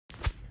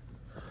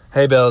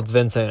Hey Bill, it's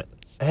Vincent.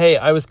 Hey,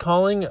 I was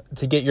calling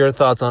to get your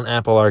thoughts on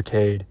Apple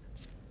Arcade.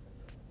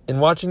 In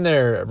watching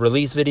their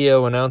release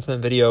video,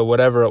 announcement video,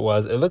 whatever it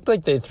was, it looked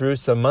like they threw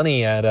some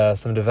money at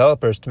some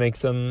developers to make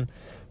some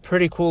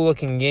pretty cool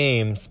looking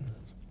games.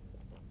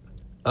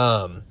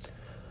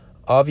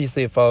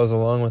 Obviously it follows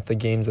along with the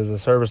games as a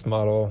service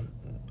model.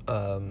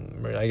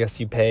 I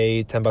guess you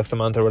pay $10 a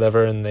month or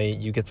whatever and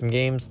you get some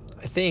games.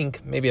 I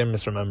think, maybe I'm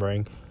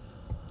misremembering.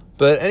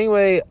 But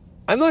anyway,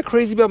 I'm not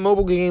crazy about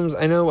mobile games.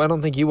 I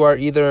don't think you are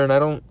either, and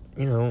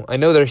I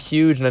know they're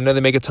huge and I know they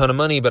make a ton of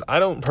money, but I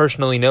don't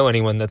personally know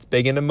anyone that's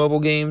big into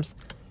mobile games.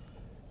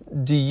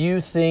 Do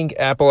you think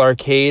Apple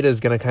Arcade is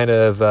going to kind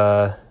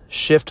of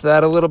shift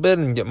that a little bit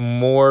and get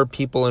more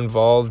people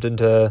involved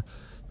into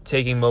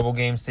taking mobile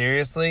games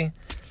seriously?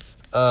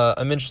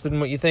 I'm interested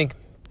in what you think.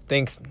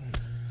 Thanks.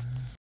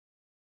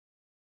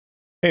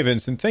 Hey,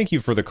 Vincent, thank you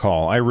for the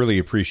call. I really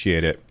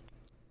appreciate it.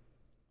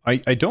 I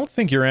don't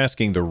think you're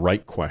asking the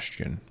right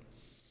question.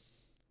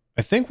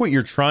 I think what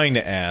you're trying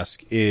to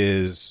ask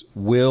is,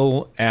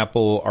 will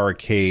Apple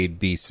Arcade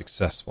be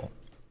successful?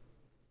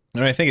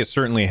 And I think it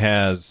certainly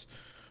has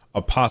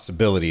a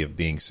possibility of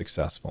being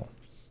successful.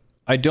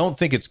 I don't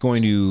think it's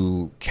going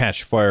to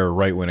catch fire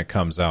right when it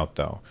comes out,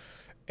 though.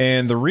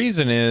 And the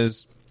reason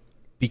is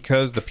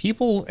because the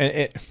people...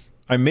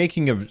 I'm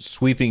making a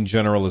sweeping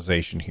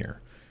generalization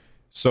here.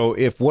 So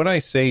if what I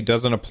say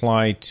doesn't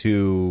apply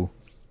to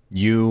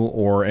you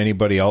or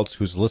anybody else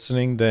who's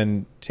listening,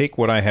 then take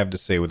what I have to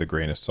say with a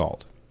grain of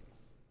salt.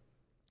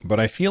 But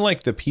I feel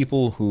like the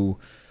people who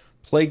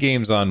play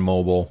games on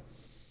mobile,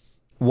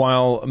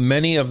 while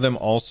many of them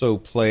also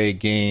play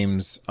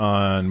games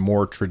on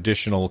more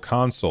traditional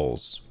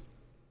consoles,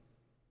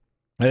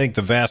 I think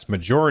the vast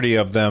majority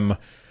of them,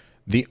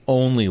 the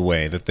only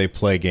way that they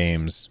play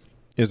games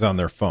is on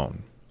their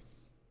phone.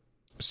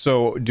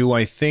 So do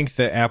I think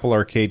that Apple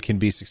Arcade can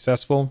be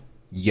successful?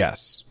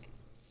 Yes.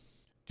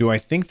 Do I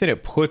think that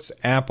it puts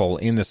Apple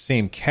in the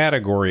same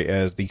category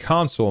as the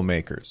console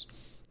makers?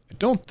 I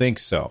don't think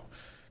so,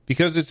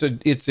 because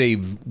it's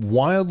a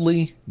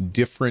wildly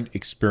different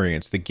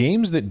experience. The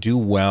games that do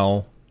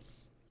well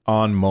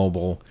on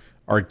mobile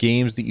are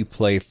games that you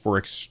play for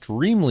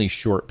extremely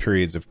short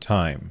periods of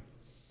time.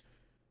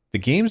 The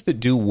games that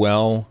do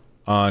well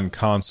on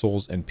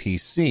consoles and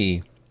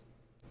PC,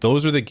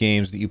 those are the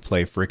games that you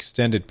play for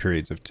extended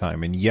periods of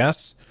time. And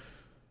yes,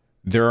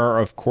 there are,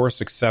 of course,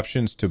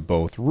 exceptions to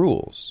both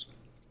rules.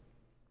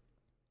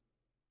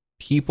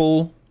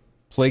 People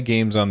play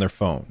games on their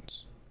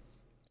phones.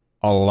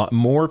 A lot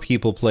more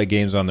people play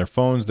games on their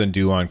phones than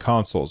do on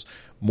consoles.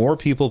 More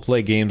people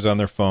play games on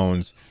their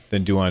phones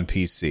than do on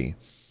PC.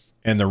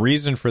 And the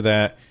reason for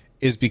that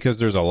is because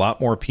there's a lot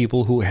more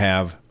people who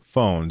have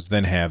phones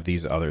than have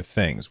these other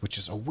things, which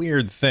is a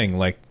weird thing.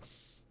 Like,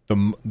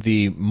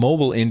 the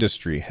mobile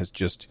industry has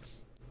just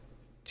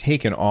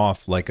taken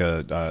off like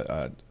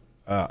a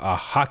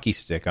hockey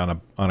stick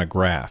on a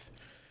graph.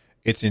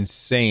 It's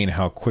insane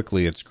how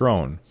quickly it's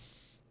grown.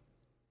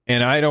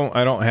 And I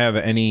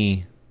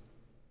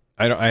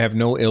have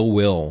no ill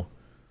will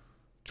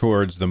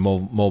towards the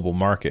mobile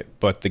market,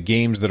 but the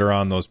games that are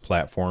on those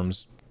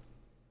platforms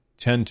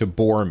tend to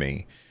bore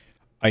me.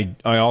 I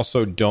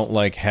also don't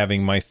like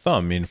having my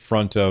thumb in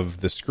front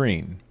of the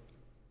screen.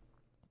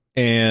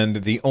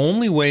 And the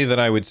only way that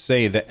I would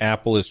say that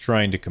Apple is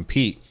trying to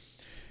compete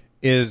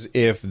is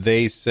if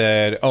they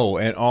said, oh,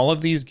 and all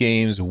of these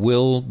games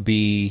will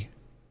be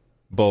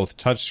both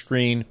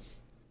touchscreen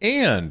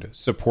and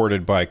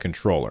supported by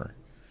controller.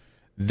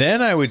 Then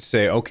I would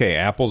say, okay,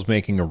 Apple's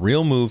making a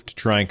real move to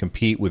try and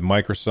compete with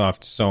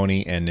Microsoft,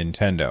 Sony, and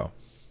Nintendo,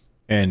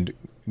 and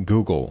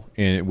Google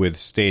with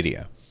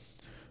Stadia.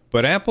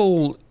 But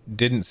Apple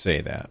didn't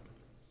say that.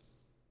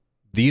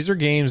 These are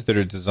games that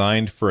are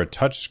designed for a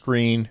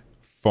touchscreen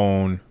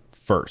phone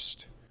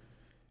first.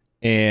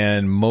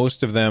 And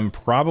most of them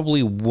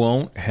probably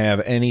won't have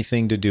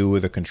anything to do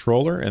with a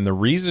controller. And the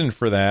reason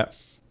for that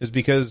is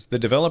because the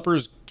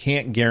developers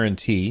can't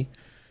guarantee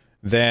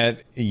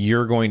that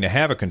you're going to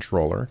have a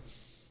controller.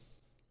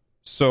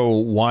 So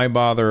why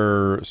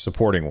bother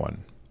supporting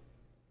one?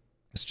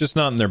 It's just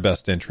not in their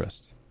best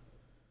interest.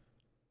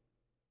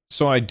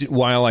 So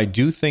while I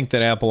do think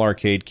that Apple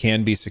Arcade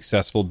can be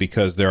successful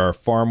because there are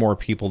far more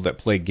people that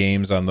play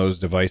games on those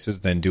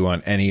devices than do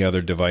on any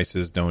other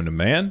devices known to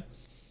man,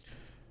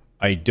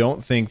 I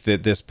don't think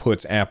that this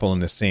puts Apple in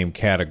the same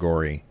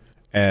category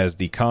as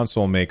the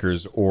console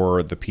makers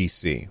or the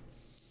PC.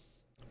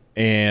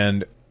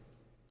 And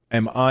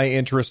am I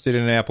interested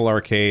in Apple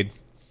Arcade?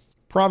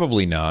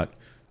 Probably not.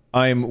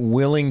 I'm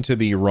willing to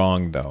be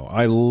wrong, though.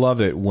 I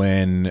love it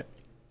when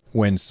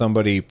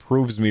somebody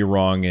proves me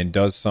wrong and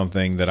does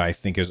something that I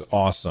think is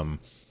awesome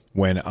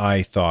when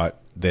I thought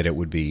that it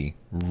would be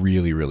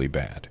really, really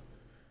bad.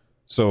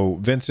 So,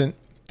 Vincent,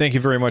 thank you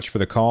very much for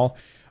the call.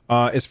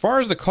 As far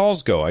as the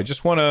calls go, I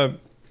just want to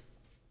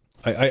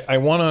I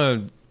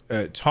want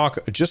to talk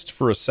just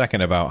for a second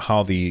about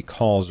how the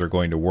calls are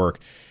going to work.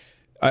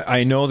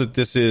 I know that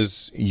this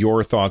is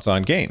your thoughts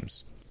on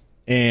games,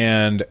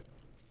 and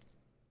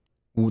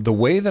the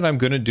way that I'm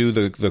going to do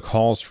the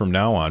calls from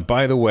now on,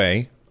 by the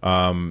way,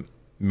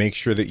 make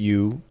sure that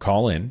you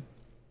call in.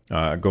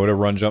 Go to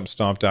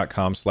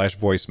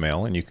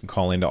runjumpstomp.com/voicemail, and you can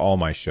call into all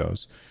my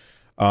shows.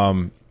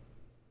 Or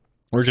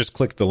just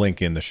click the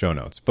link in the show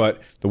notes.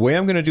 But the way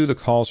I'm going to do the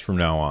calls from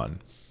now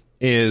on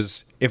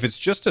is, if it's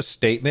just a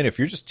statement, if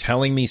you're just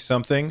telling me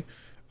something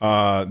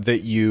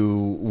that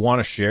you want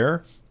to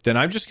share, then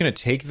I'm just going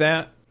to take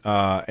that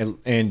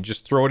and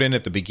just throw it in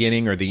at the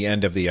beginning or the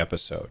end of the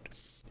episode.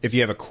 If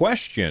you have a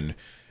question,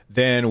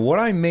 then what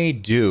I may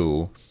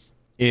do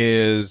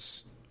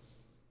is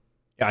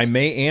I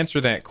may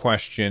answer that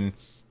question,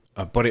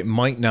 but it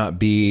might not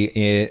be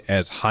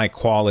as high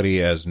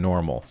quality as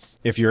normal.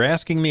 If you're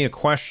asking me a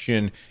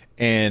question,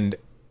 and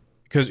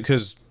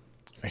because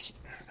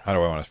how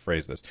do I want to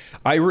phrase this?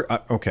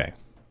 Okay,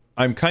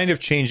 I'm kind of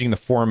changing the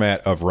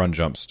format of Run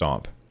Jump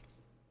Stomp.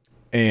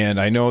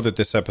 And I know that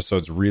this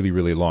episode's really,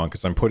 really long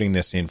because I'm putting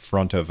this in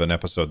front of an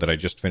episode that I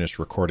just finished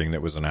recording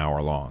that was an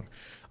hour long.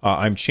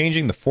 I'm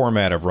changing the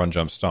format of Run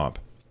Jump Stomp.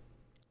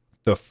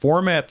 The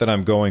format that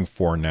I'm going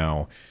for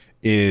now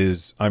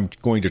is I'm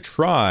going to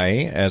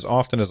try as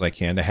often as I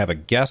can to have a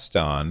guest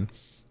on,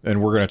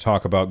 and we're going to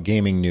talk about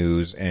gaming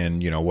news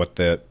and, you know,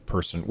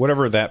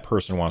 whatever that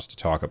person wants to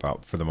talk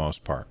about for the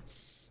most part.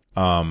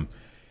 And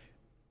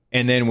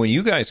then when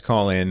you guys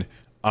call in,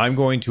 I'm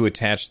going to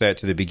attach that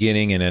to the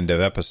beginning and end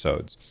of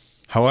episodes.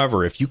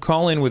 However, if you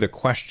call in with a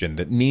question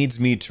that needs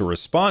me to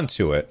respond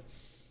to it,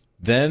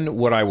 then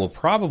what I will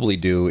probably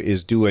do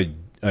is do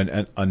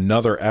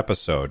another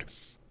episode.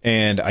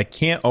 And I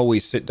can't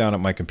always sit down at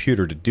my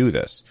computer to do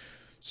this.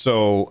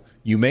 So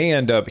you may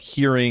end up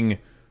hearing,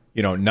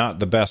 you know, not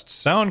the best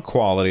sound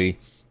quality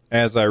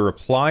as I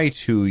reply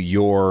to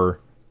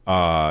your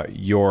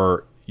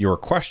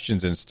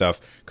questions and stuff,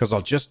 because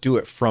I'll just do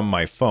it from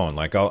my phone.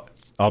 Like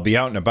I'll be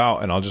out and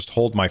about and I'll just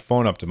hold my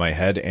phone up to my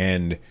head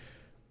and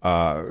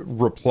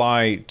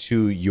reply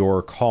to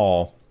your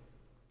call.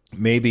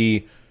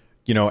 Maybe,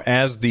 you know,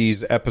 as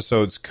these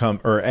episodes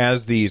come, or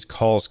as these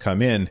calls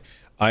come in,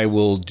 I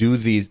will do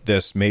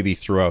this maybe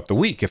throughout the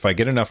week. If I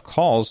get enough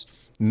calls,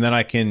 and then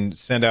I can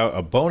send out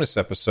a bonus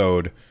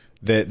episode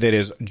that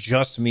is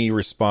just me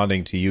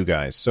responding to you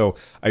guys. So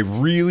I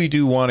really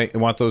do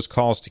want those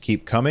calls to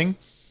keep coming,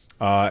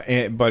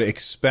 but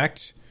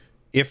expect,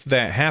 if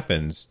that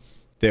happens,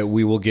 that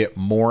we will get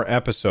more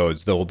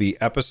episodes. There will be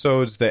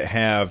episodes that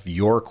have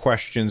your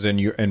questions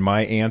and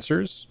my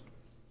answers,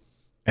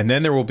 and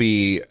then there will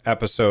be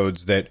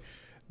episodes that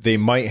they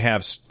might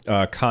have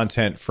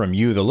content from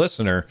you, the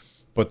listener,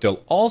 but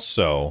they'll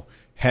also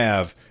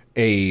have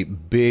a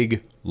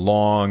big,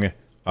 long,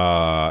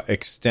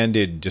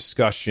 extended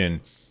discussion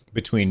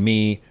between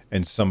me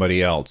and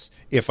somebody else,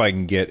 if I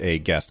can get a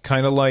guest.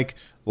 Kind of like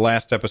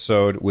last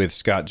episode with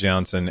Scott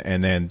Johnson,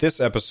 and then this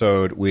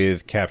episode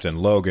with Captain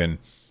Logan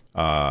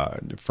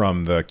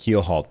from the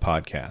Keelhault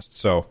podcast.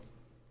 So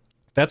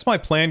that's my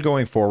plan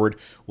going forward.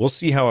 We'll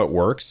see how it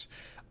works.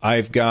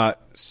 I've got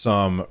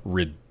a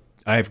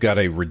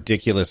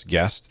ridiculous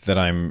guest that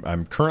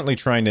I'm currently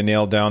trying to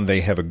nail down.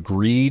 They have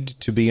agreed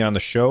to be on the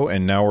show,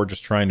 and now we're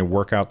just trying to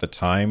work out the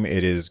time.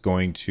 It is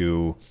going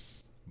to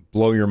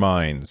blow your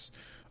minds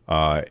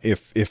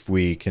if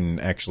we can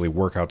actually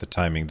work out the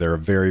timing. They're a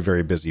very,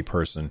 very busy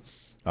person,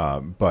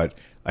 but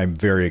I'm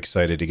very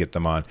excited to get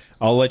them on.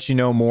 I'll let you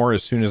know more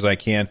as soon as I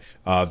can.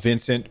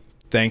 Vincent,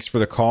 thanks for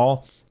the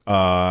call.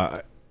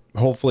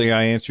 Hopefully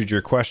I answered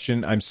your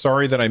question. I'm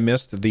sorry that I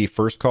missed the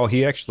first call.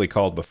 He actually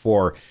called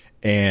before,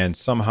 and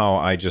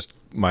somehow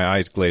my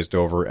eyes glazed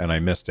over and I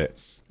missed it.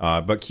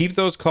 But keep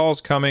those calls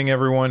coming,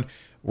 everyone.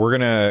 We're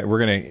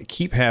gonna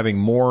keep having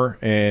more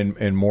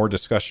and more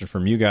discussion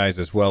from you guys,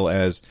 as well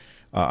as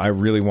I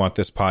really want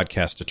this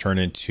podcast to turn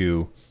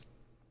into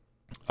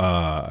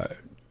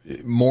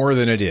more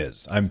than it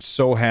is. I'm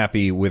so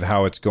happy with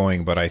how it's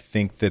going, but I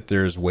think that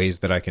there's ways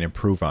that I can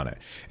improve on it.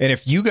 And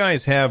if you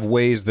guys have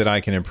ways that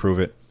I can improve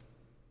it,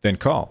 then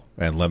call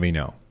and let me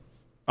know.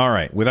 All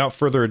right, without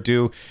further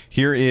ado,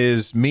 here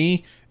is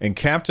me and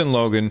Captain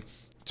Logan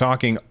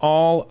talking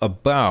all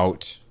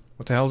about,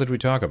 what the hell did we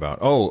talk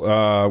about?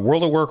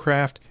 World of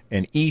Warcraft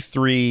and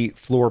E3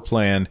 floor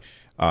plan.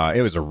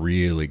 It was a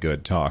really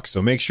good talk.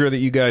 So make sure that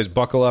you guys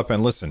buckle up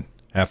and listen.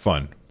 Have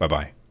fun.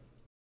 Bye-bye.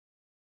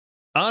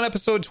 On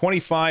episode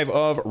 25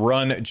 of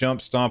Run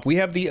Jump Stomp, we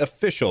have the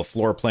official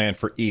floor plan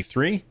for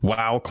E3.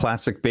 WoW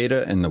Classic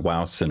Beta and the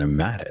WoW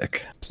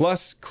Cinematic.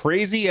 Plus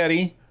Crazy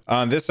Eddie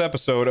on this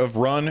episode of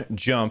Run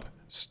Jump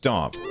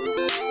Stomp.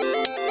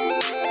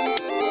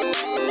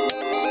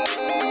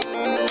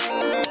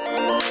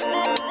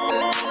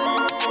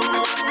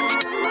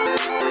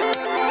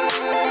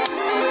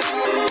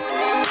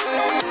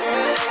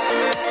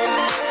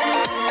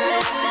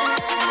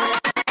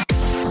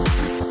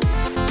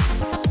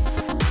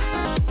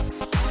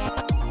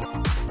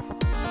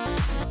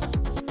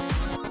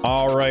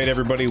 All right,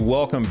 everybody,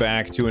 welcome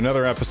back to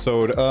another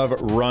episode of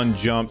Run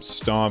Jump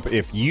Stomp.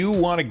 If you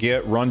want to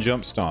get Run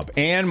Jump Stomp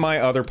and my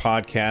other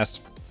podcasts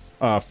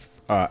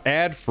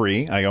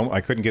ad-free,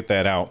 I couldn't get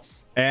that out,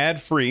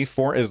 ad-free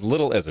for as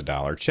little as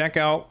 $1. Check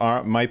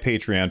out my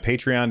Patreon,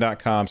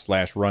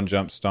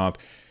 patreon.com/runjumpstomp.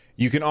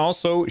 You can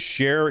also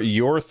share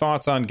your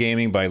thoughts on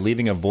gaming by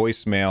leaving a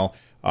voicemail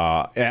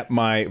at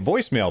my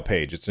voicemail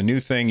page. It's a new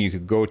thing. You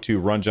could go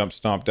to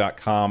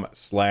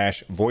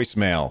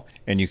runjumpstomp.com/voicemail,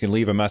 and you can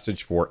leave a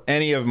message for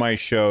any of my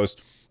shows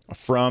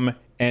from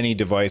any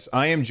device.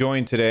 I am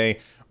joined today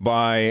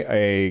by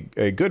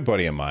a good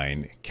buddy of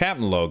mine,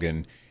 Captain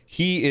Logan.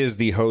 He is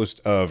the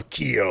host of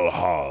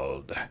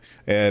Keelhauled,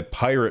 a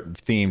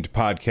pirate-themed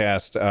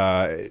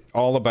podcast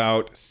all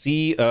about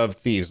Sea of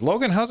Thieves.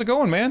 Logan, how's it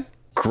going, man?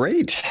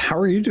 Great. How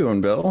are you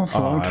doing, Bill?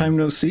 Long time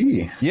no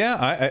see.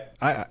 Yeah,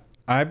 I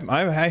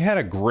had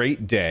a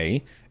great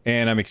day,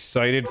 and I'm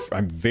excited.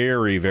 I'm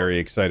very, very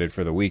excited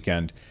for the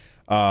weekend.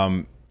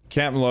 Captain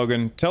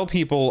Logan, tell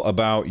people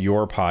about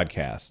your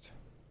podcast.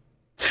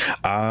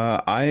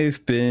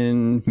 I've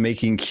been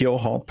making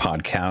Keelhauled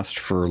podcast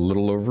for a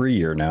little over a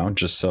year now,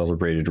 just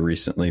celebrated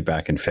recently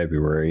back in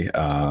February.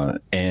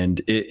 And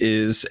it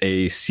is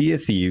a Sea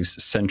of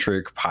Thieves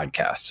centric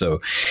podcast.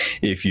 So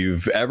if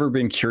you've ever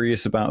been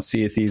curious about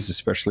Sea of Thieves,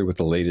 especially with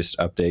the latest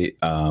update,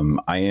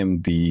 I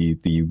am the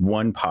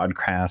one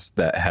podcast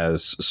that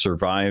has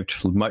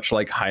survived. Much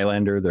like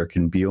Highlander, there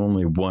can be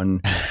only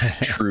one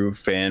true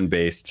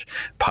fan-based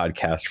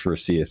podcast for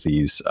Sea of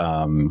Thieves.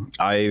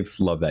 I've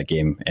loved that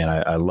game, and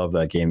I love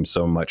that game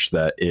so much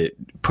that it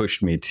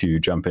pushed me to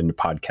jump into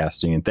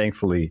podcasting. And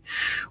thankfully,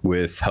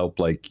 with help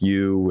like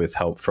you, with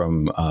help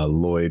from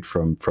Lloyd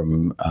from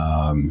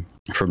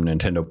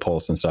Nintendo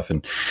Pulse and stuff,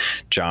 and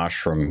Josh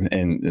from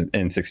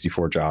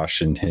N64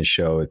 Josh and his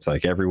show, it's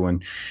like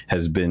everyone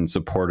has been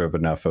supportive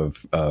enough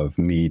of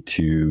me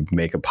to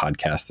make a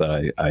podcast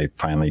that I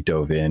finally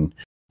dove in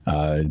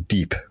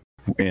deep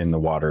in the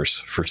waters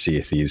for Sea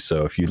of Thieves.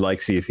 So if you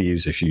like Sea of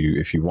Thieves, if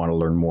you want to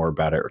learn more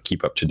about it or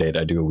keep up to date,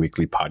 I do a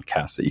weekly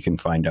podcast that you can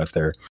find out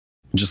there.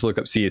 Just look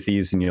up Sea of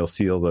Thieves and you'll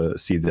see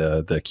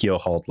the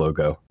Keelhauled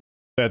logo.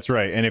 That's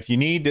right. And if you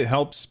need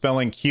help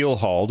spelling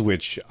Keelhauled,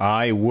 which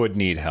I would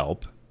need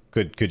help,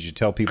 could you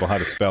tell people how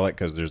to spell it?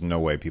 Because there's no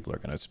way people are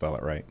going to spell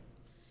it right.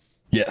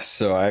 Yes,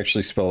 so I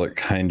actually spell it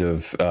kind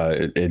of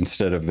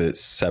instead of it's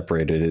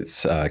separated,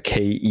 it's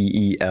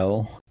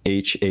KeelHauled,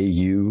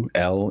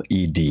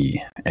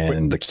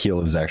 and the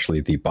keel is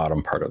actually the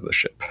bottom part of the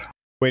ship.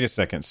 Wait a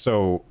second.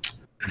 So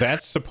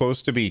that's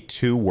supposed to be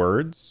two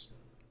words?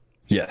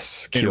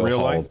 Yes, in real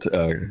life.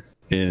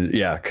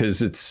 Yeah,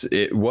 because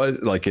it was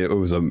it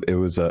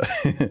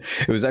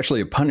was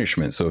actually a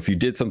punishment. So if you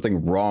did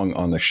something wrong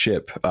on the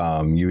ship,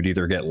 you would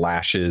either get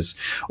lashes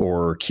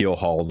or keel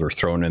hauled or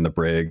thrown in the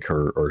brig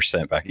or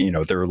sent back. You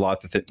know, there were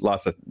lots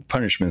of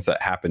punishments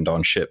that happened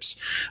on ships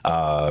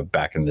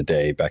back in the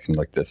day, back in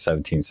like the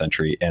 17th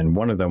century, and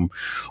one of them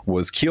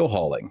was keel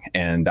hauling,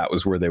 and that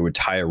was where they would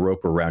tie a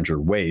rope around your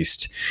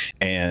waist,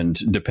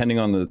 and depending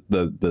on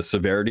the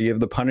severity of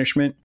the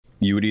punishment,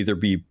 you would either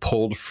be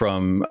pulled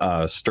from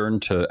stern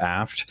to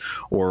aft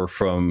or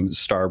from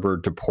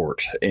starboard to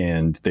port,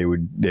 and they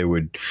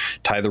would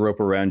tie the rope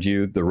around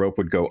you. The rope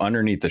would go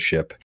underneath the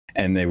ship,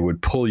 and they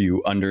would pull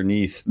you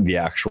underneath the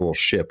actual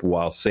ship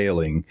while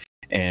sailing.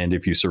 And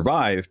if you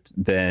survived,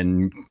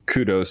 then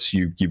kudos,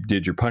 you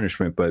did your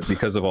punishment. But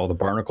because of all the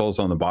barnacles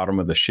on the bottom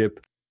of the ship,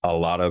 a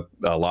lot of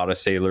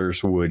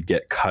sailors would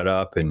get cut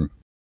up and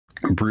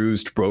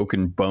bruised,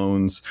 broken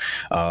bones.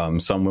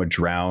 Some would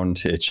drown.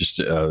 It's just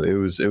it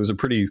was a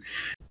pretty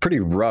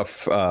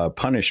rough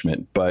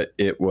punishment, but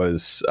it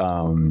was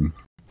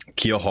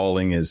keel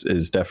hauling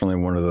is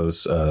definitely one of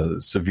those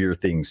severe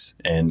things,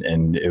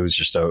 and it was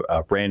just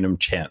a random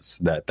chance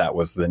that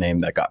was the name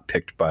that got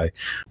picked by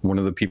one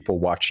of the people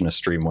watching a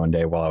stream one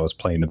day while I was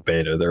playing the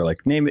beta. They're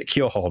like, name it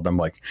keel hauled. I'm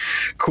like,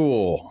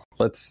 cool.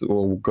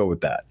 We'll go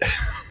with that.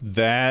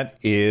 That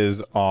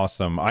is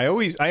awesome. I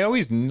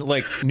always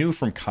knew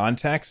from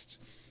context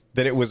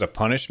that it was a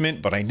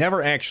punishment, but I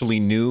never actually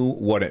knew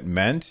what it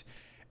meant.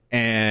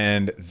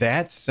 And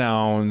that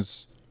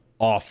sounds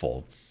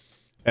awful.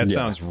 That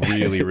sounds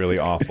really, really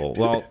awful.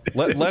 Well,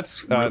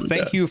 let's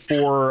thank you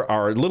for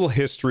our little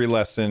history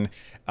lesson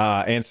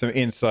and some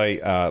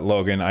insight,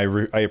 Logan.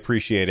 I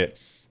appreciate it.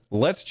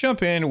 Let's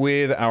jump in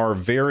with our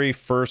very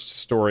first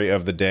story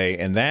of the day,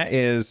 and that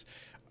is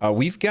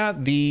we've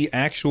got the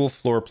actual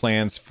floor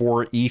plans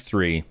for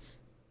E3,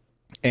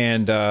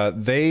 and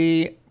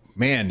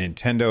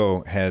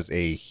Nintendo has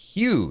a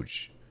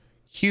huge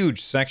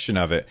section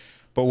of it.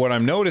 But what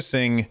I'm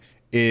noticing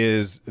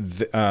is,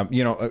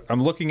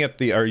 I'm looking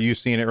at are you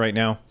seeing it right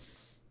now?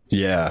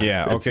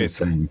 Yeah. Okay.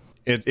 So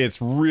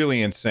it's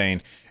really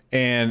insane.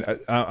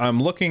 And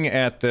I'm looking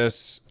at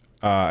this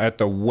at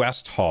the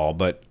West Hall,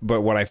 but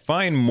what I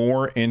find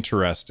more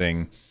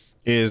interesting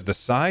is the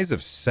size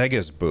of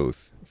Sega's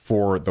booth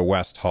for the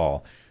West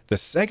Hall. The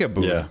Sega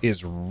booth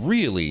is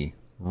really,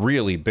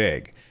 really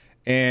big.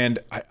 And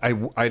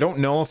I don't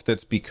know if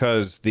that's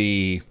because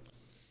the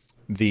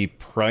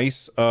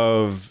price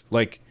of,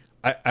 like,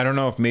 I don't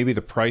know if maybe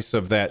the price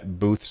of that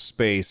booth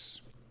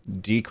space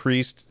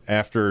decreased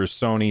after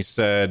Sony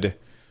said,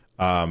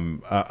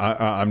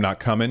 I'm not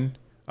coming.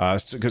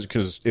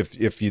 Because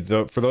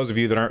for those of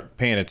you that aren't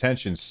paying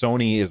attention,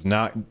 Sony is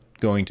not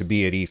going to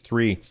be at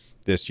E3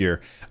 this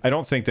year. I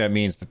don't think that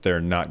means that they're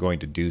not going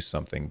to do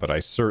something, but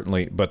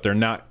they're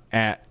not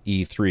at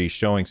E3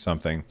 showing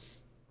something.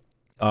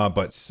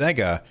 But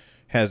Sega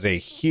has a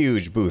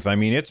huge booth. I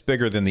mean, it's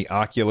bigger than the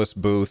Oculus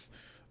booth.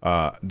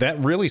 That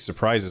really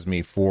surprises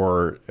me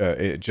for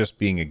it just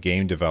being a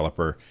game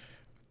developer.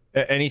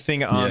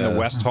 Anything on the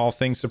West Hall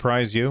thing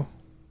surprise you?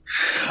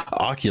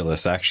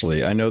 Oculus,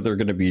 actually, I know they're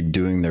going to be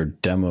doing their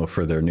demo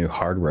for their new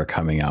hardware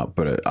coming out,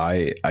 but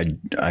I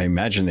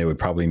imagine they would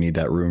probably need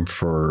that room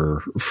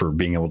for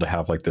being able to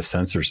have like the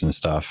sensors and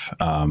stuff.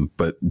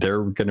 But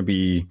they're going to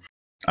be.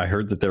 I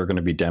heard that they're going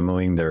to be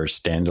demoing their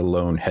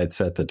standalone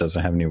headset that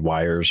doesn't have any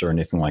wires or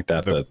anything like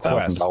that. The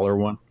 $1,000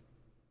 one.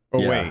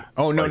 Oh wait!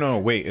 Oh no!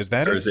 Wait, is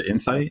that? Or is it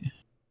Insight?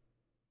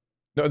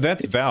 No,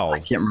 that's Valve. I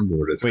can't remember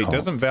what it's called. Wait,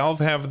 doesn't Valve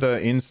have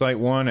the Insight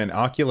one, and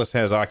Oculus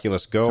has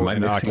Oculus Go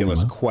and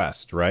Oculus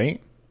Quest,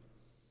 right?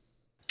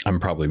 I'm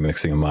probably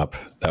mixing them up.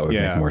 That would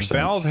make more sense.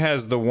 Valve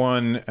has the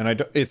one,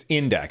 and it's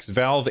Index.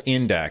 Valve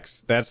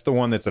Index. That's the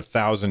one that's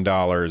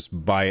 $1,000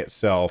 by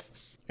itself,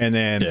 and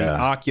then the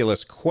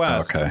Oculus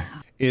Quest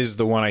is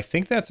the one. I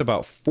think that's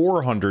about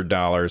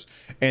 $400,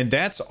 and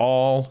that's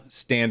all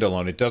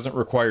standalone. It doesn't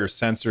require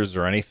sensors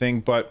or anything,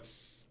 but.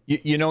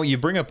 You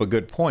bring up a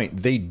good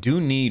point. They do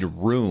need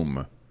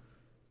room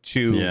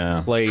to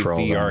play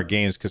VR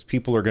games because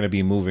people are going to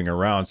be moving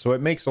around. So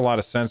it makes a lot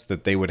of sense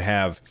that they would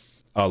have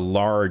a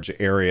large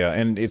area.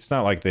 And it's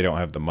not like they don't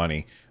have the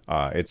money.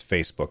 It's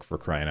Facebook, for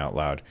crying out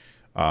loud.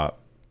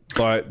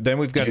 But then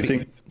we've got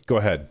go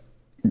ahead.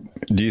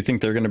 Do you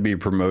think they're going to be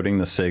promoting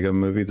the Sega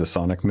movie, the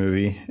Sonic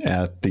movie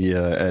at the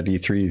at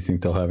E3? Do you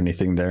think they'll have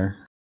anything there?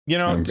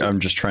 I'm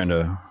just trying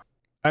to.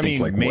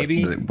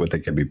 Maybe what they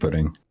could be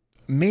putting.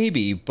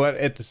 Maybe, but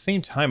at the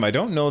same time, I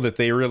don't know that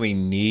they really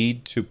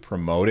need to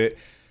promote it.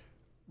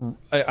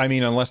 I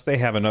mean, unless they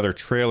have another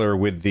trailer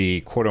with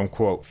the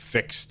quote-unquote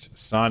fixed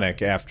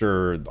Sonic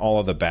after all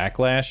of the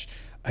backlash.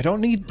 I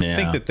don't think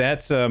that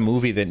that's a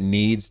movie that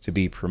needs to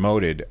be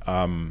promoted.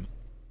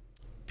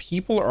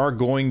 People are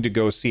going to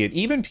go see it.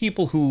 Even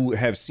people who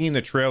have seen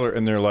the trailer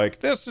and they're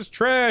like, this is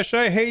trash.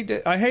 I hate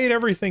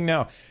everything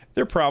now.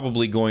 They're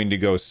probably going to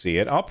go see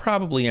it. I'll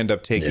probably end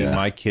up taking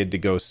my kid to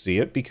go see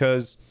it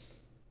because...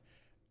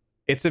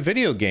 it's a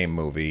video game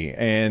movie,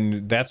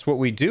 and that's what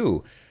we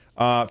do.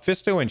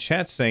 Fisto in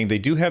chat saying they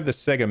do have the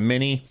Sega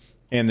Mini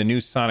and the new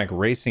Sonic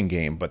racing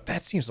game, but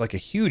that seems like a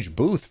huge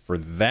booth for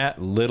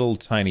that little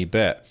tiny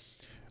bit.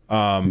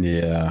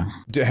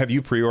 Have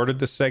you pre-ordered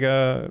the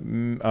Sega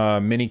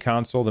Mini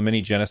console, the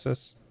Mini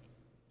Genesis?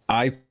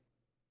 I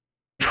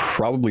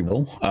probably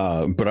will,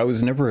 but I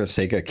was never a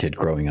Sega kid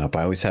growing up.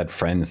 I always had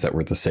friends that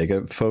were the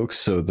Sega folks,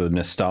 so the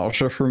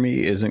nostalgia for me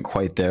isn't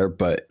quite there,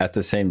 but at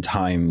the same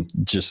time,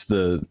 just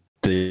the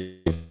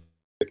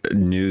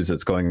news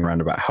that's going around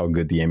about how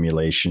good the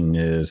emulation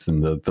is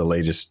and the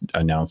latest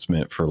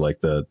announcement for like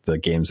the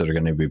games that are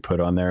going to be put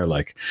on there,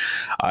 like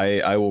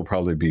I will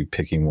probably be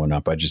picking one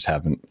up. I just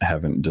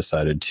haven't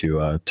decided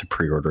to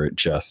pre-order it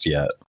just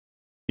yet.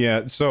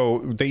 Yeah, so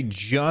they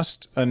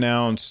just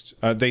announced,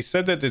 they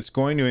said that it's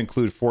going to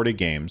include 40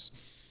 games,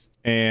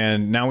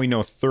 and now we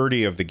know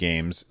 30 of the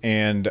games,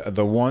 and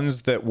the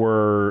ones that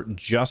were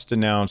just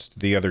announced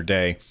the other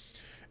day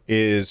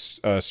is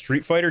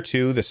Street Fighter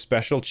 2, the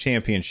Special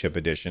Championship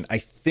Edition. I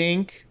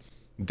think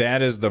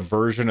that is the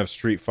version of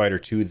Street Fighter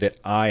 2 that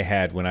I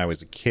had when I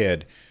was a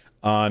kid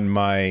on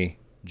my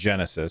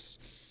Genesis.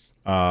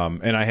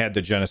 And I had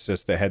the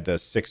Genesis that had the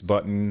 6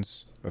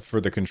 buttons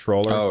for the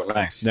controller. Oh,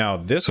 nice. Now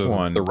this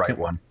one, the right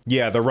one.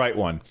 Yeah, the right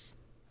one.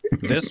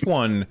 This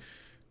one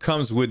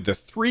comes with the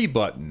 3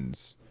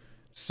 buttons.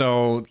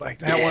 So like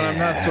that one, I'm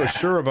not so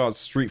sure about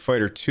Street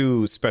Fighter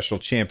 2 Special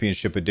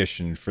Championship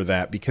Edition for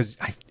that, because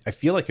I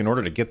feel like in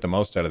order to get the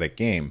most out of that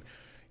game,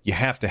 you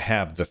have to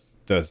have the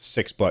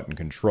 6-button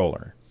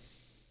controller.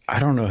 I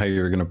don't know how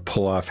you're going to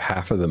pull off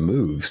half of the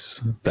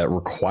moves that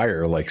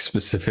require like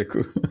specific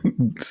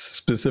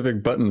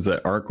buttons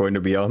that aren't going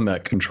to be on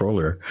that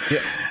controller. Yeah.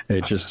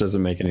 It just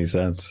doesn't make any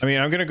sense. I mean,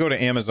 I'm going to go to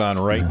Amazon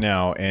right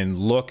now and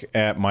look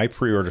at my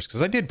pre-orders,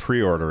 because I did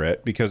pre-order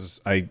it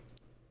because I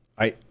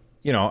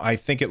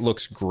think it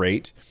looks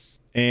great.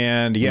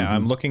 And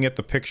I'm looking at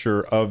the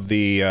picture of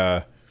the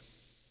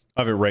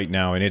of it right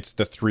now, and it's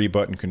the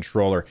 3-button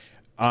controller.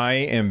 I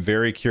am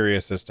very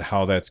curious as to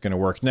how that's going to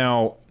work.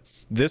 Now,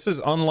 this is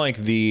unlike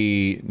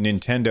the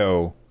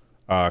Nintendo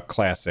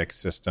Classic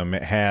system.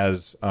 It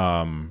has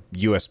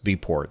USB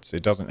ports.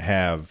 It doesn't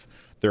have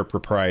their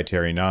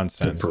proproprietary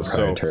nonsense. The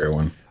proprietary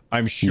one.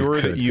 I'm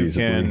sure that you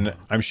can.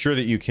 I'm sure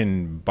that you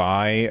can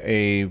buy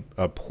a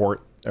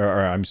port,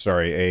 or I'm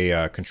sorry,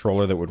 a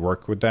controller that would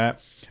work with that.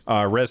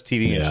 Res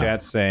TV in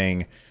chat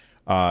saying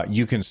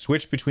you can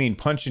switch between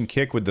punch and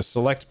kick with the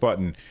select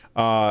button.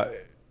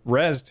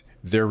 Res,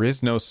 there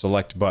is no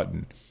select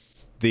button.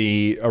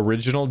 The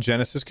original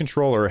Genesis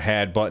controller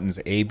had buttons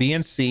A, B,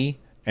 and C,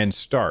 and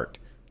start.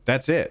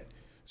 That's it.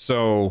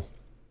 So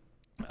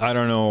I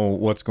don't know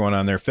what's going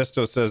on there.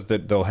 Fisto says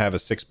that they'll have a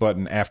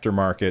 6-button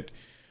aftermarket.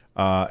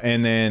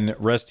 And then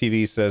Res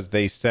TV says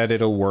they said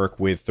it'll work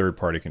with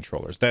third-party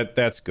controllers.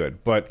 That's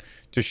good. But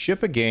to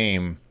ship a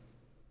game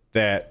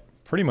that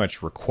pretty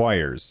much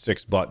requires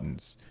 6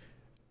 buttons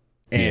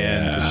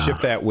and to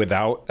ship that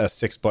without a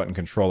 6-button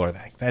controller,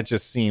 that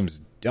just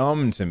seems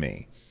dumb to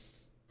me.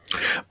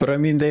 But I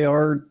mean, they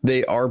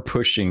are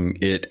pushing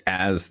it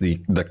as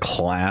the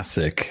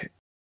classic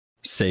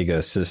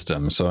Sega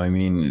system. So I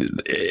mean,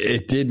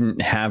 it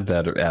didn't have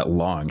that at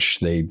launch.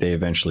 They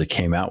eventually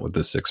came out with the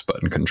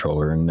 6-button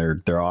controller, and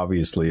they're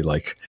obviously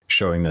like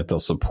showing that they'll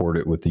support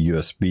it with the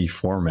USB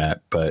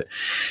format. But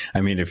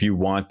I mean, if you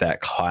want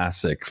that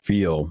classic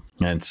feel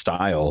and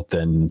style,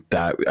 then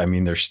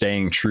they're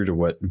staying true to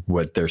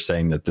what they're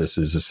saying that this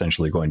is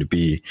essentially going to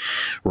be,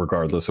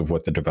 regardless of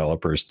what the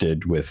developers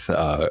did with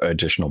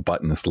additional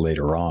buttons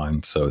later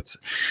on. So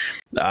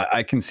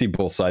I can see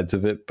both sides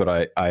of it,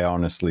 but I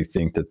honestly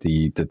think that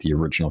the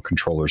original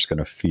controller is going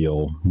to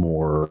feel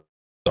more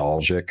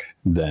nostalgic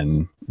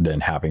than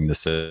having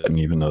this, and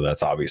even though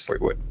that's obviously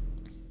what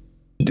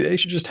they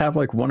should just have,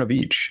 like one of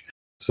each.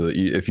 So that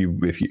if you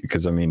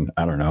because I mean,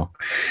 I don't know,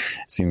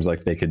 it seems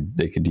like they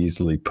could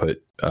easily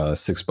put a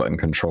 6-button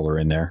controller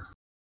in there.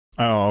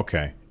 Oh,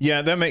 okay.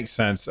 Yeah, that makes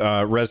sense.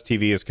 Res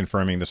TV is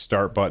confirming the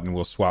start button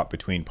will swap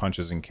between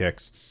punches and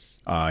kicks.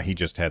 He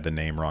just had the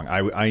name wrong.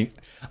 I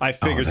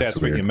figured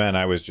that's what you meant.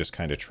 I was just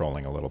kind of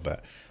trolling a little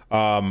bit.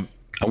 I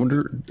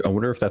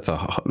wonder if that's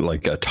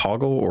a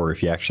toggle, or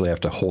if you actually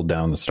have to hold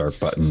down the start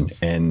button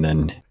and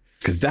then,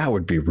 because that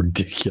would be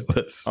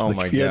ridiculous. Oh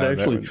my god! If you had to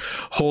actually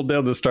hold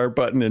down the start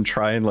button and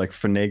try and like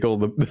finagle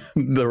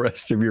the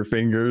rest of your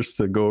fingers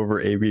to go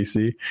over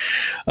ABC,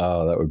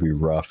 that would be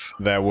rough.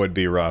 That would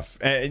be rough.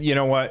 And you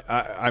know what?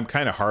 I'm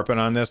kind of harping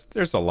on this.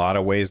 There's a lot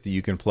of ways that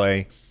you can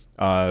play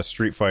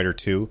Street Fighter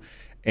 2.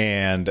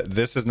 And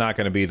this is not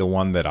going to be the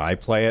one that I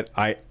play it.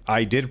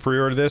 I did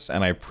pre-order this,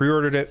 and I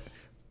pre-ordered it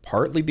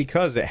partly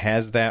because it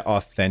has that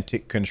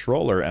authentic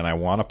controller, and I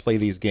want to play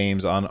these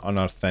games on an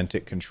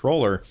authentic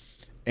controller.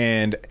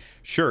 And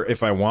sure,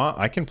 if I want,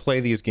 I can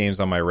play these games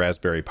on my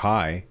Raspberry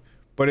Pi,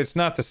 but it's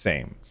not the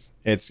same.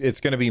 It's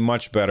going to be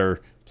much better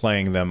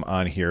playing them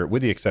on here,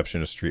 with the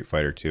exception of Street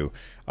Fighter 2.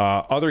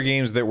 Other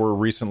games that were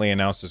recently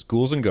announced is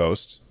Ghouls and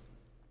Ghosts,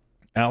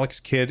 Alex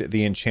Kidd,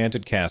 The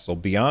Enchanted Castle,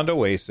 Beyond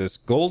Oasis,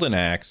 Golden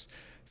Axe,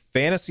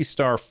 Phantasy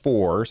Star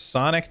 4,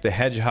 Sonic the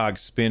Hedgehog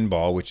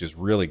Spinball, which is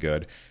really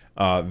good,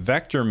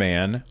 Vector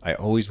Man. I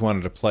always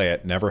wanted to play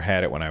it, never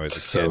had it when I was a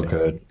kid. So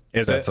good.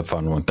 That's a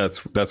fun one.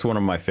 That's one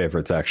of my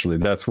favorites, actually.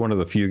 That's one of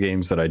the few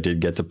games that I did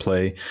get to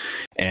play,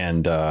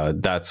 and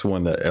that's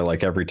one that,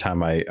 like, every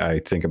time I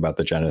think about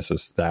the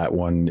Genesis, that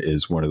one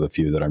is one of the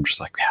few that I'm just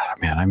like,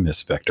 man, I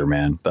miss Vector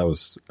Man. It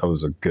was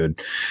a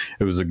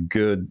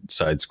good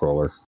side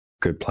scroller.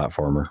 Good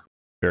platformer.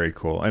 Very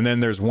cool. And then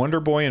there's Wonder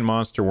Boy and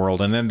Monster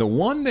World. And then the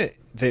one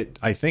that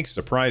I think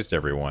surprised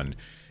everyone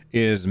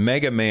is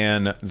Mega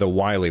Man The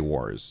Wily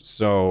Wars.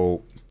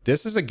 So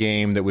this is a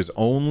game that was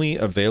only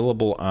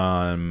available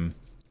on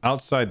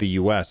outside the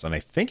US, and I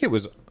think it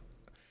was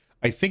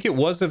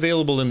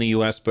available in the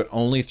US, but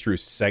only through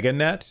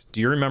SegaNet.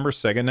 Do you remember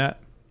SegaNet?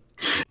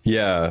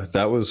 Yeah,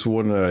 that was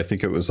one that I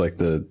think it was like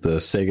the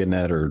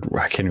SegaNet, or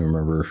I can't even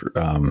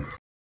remember.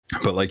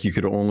 But like, you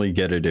could only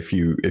get it if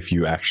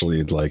you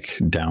actually like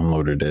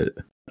downloaded it.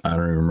 I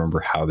don't even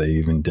remember how they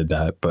even did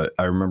that, but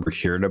I remember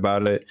hearing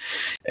about it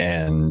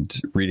and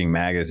reading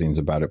magazines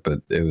about it.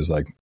 But it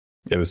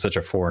was such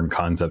a foreign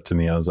concept to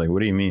me. I was like, what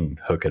do you mean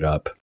hook it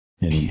up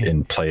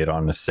and play it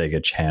on a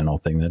Sega Channel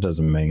thing? That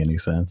doesn't make any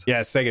sense.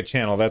 Yeah, Sega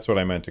Channel. That's what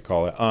I meant to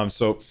call it.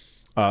 So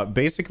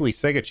basically,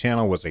 Sega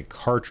Channel was a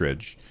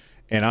cartridge,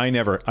 and I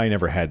never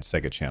had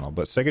Sega Channel,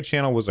 but Sega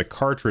Channel was a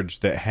cartridge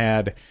that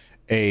had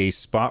a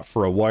spot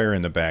for a wire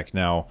in the back.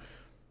 Now,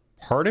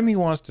 part of me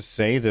wants to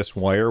say this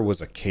wire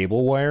was a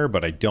cable wire,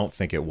 but I don't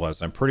think it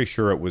was. I'm pretty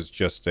sure it was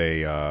just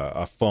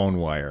a phone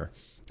wire.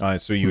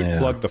 So you would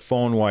plug the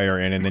phone wire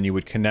in, and then you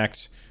would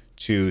connect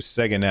to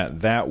SegaNet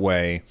that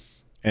way,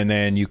 and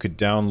then you could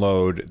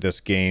download this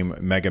game,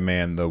 Mega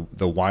Man,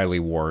 the Wily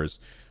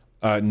Wars.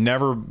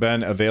 Never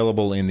been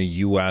available in the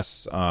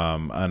U.S.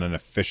 On an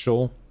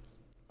official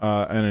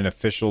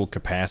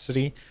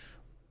capacity,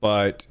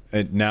 but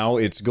now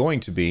it's going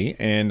to be,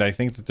 and I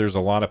think that there's a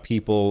lot of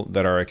people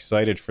that are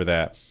excited for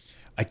that.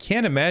 I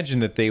can't imagine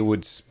that they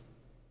would,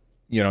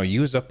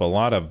 use up a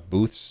lot of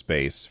booth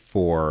space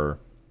for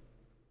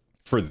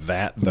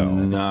that, though.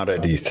 Not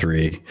at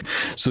E3.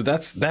 So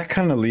that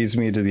kind of leads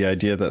me to the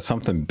idea that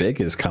something big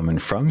is coming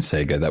from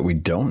Sega that we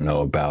don't know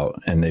about,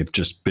 and they've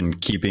just been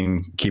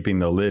keeping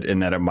the lid,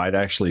 and that it might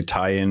actually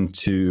tie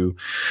into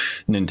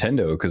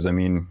Nintendo. Because I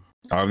mean,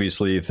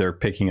 obviously, if they're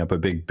picking up a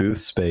big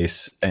booth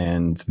space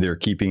and they're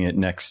keeping it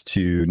next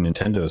to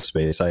Nintendo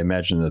space, I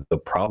imagine that they'll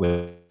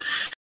probably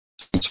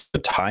some sort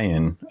of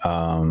tie-in.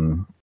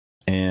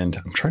 And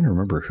I'm trying to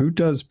remember, who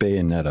does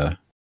Bayonetta?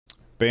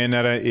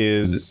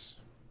 Bayonetta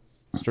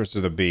starts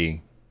with a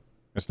B.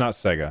 It's not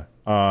Sega.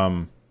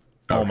 Oh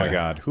my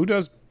God, who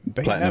does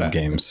Platinum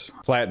Games.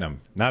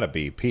 Platinum, not a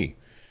BP.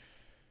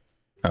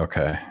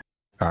 Okay.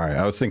 All right.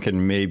 I was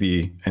thinking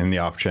maybe in the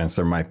off chance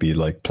there might be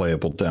like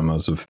playable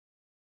demos of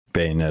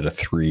Bayonetta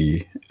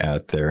 3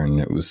 out there, and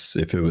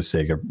if it was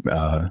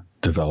Sega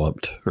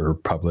developed or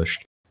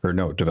published, or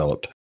no,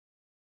 developed.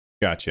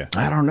 Gotcha.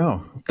 I don't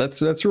know.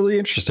 That's really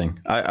interesting.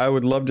 I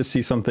would love to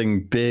see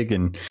something big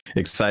and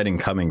exciting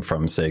coming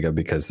from Sega,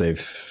 because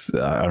they've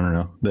I don't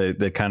know,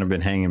 they've kind of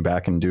been hanging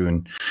back and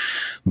doing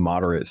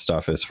moderate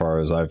stuff as far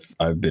as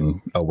I've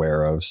been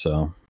aware of.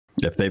 So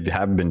if they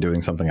have been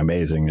doing something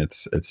amazing,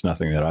 it's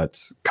nothing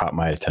that's caught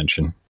my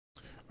attention.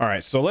 All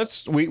right, so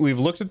we've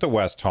looked at the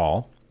West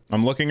Hall.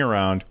 I'm looking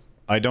around.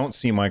 I don't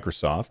see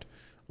Microsoft.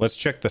 Let's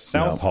check the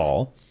South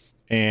Hall,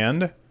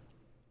 and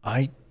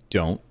I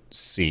don't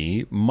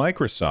see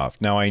Microsoft.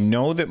 Now, I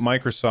know that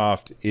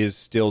Microsoft is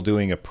still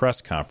doing a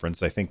press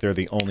conference. I think they're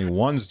the only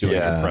ones doing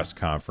a press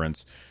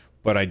conference,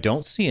 but I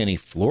don't see any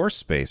floor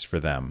space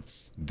for them.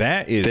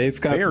 That is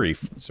very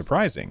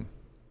surprising.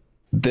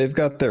 They've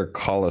got their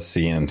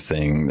Coliseum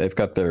thing. They've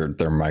got their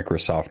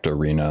Microsoft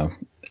Arena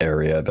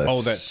area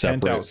that's that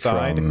tent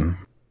outside.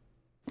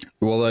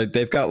 Well,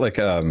 they've got like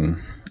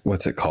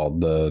what's it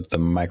called? The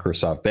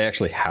Microsoft. They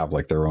actually have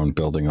like their own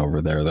building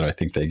over there that I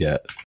think they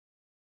get.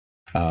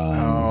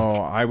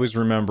 I was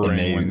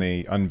remembering when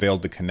they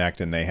unveiled the Kinect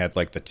and they had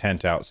like the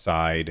tent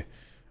outside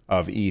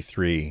of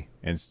E3,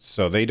 and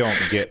so they don't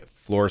get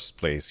floor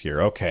space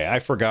here. Okay, I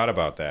forgot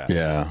about that.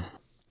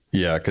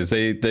 Yeah, because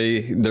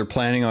they're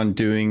planning on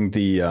doing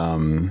the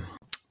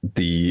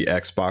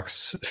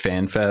Xbox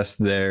Fan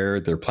Fest there.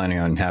 They're planning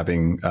on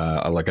having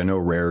like, I know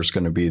Rare's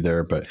going to be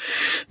there, but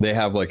they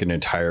have like an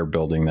entire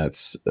building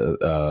that's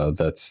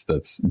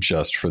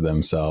just for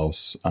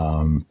themselves.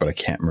 But I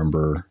can't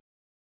remember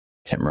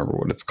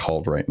what it's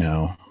called right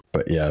now.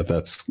 But yeah,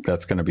 that's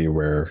going to be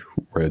where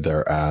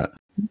they're at.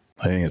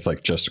 I think it's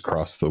like just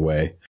across the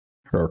way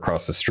or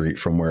across the street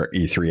from where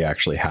E3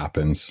 actually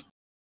happens.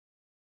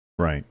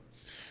 Right.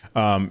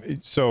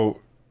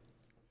 So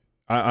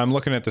I'm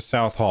looking at the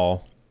South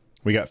Hall.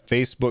 We got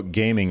Facebook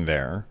Gaming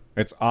there.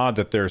 It's odd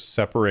that they're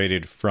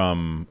separated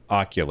from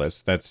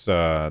Oculus. That's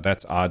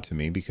odd to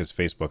me because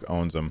Facebook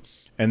owns them.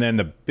 And then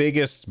the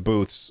biggest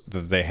booths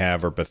that they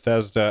have are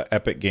Bethesda,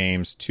 Epic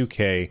Games,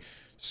 2K,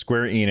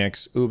 Square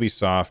Enix,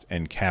 Ubisoft,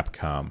 and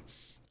Capcom.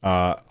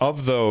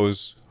 Of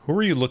those, who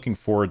are you looking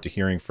forward to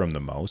hearing from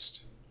the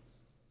most?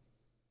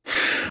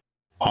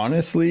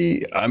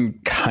 Honestly, I'm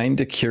kind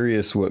of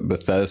curious what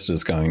Bethesda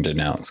is going to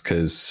announce,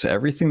 because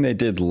everything they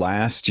did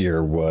last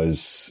year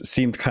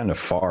seemed kind of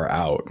far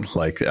out.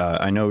 Like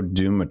I know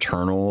Doom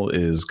Eternal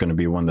is going to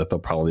be one that they'll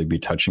probably be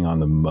touching on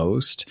the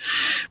most,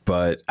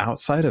 but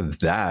outside of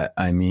that,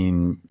 I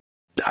mean,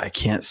 I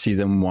can't see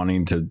them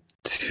wanting to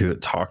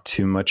talk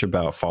too much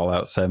about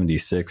Fallout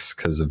 76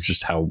 because of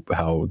just how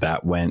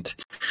that went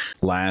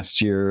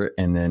last year,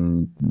 and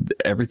then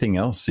everything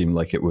else seemed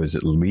like it was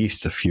at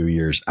least a few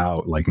years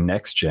out, like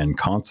next gen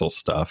console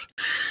stuff.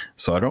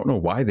 So I don't know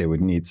why they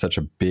would need such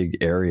a big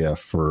area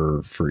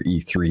for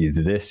E3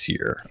 this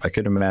year. I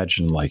could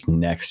imagine like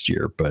next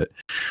year, but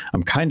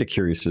I'm kind of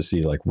curious to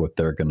see like what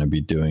they're going to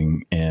be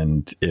doing,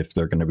 and if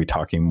they're going to be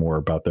talking more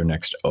about their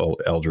next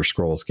Elder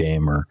Scrolls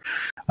game or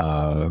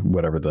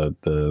whatever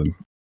the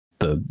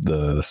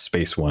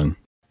space one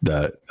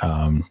that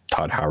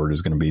Todd Howard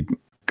is going to be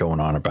going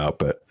on about.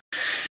 But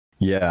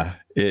yeah,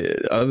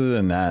 other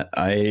than that,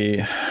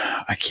 I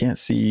can't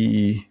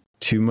see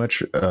too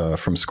much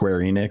from Square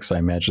Enix. I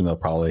imagine they'll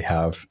probably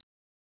have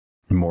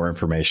more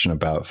information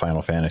about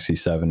Final Fantasy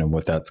VII and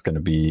what that's going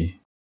to be.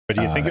 But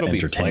do you think it'll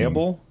be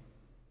playable?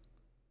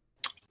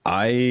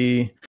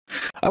 I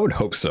would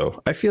hope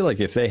so. I feel like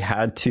if they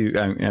had to,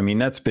 I mean,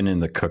 that's been in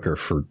the cooker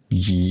for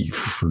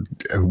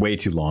way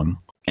too long.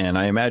 And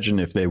I imagine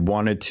if they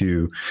wanted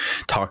to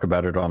talk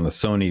about it on the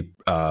Sony,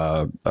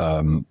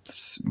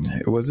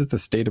 was it the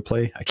State of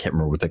Play? I can't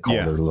remember what they call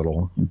their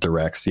little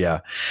directs. Yeah.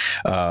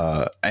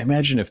 I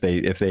imagine if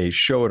they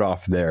show it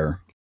off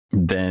there,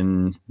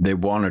 then they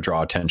want to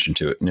draw attention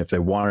to it. And if they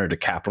wanted to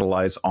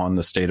capitalize on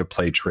the State of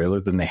Play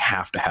trailer, then they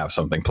have to have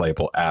something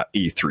playable at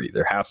E3.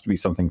 There has to be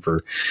something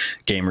for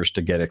gamers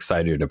to get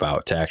excited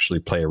about, to actually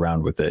play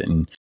around with it,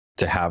 and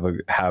to have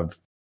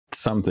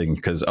something,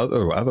 because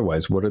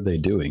otherwise what are they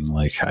doing?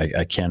 Like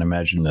I can't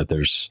imagine that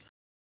there's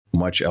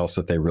much else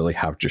that they really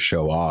have to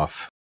show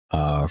off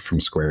from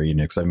Square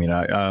Enix. I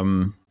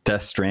mean,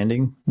 Death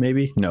Stranding,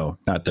 maybe? No,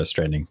 not Death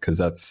Stranding, because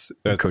that's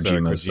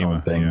Kojima's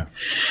own thing.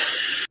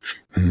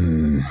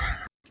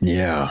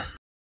 Yeah,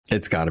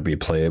 it's got to be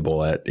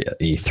playable at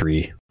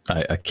E3.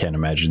 I can't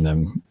imagine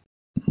them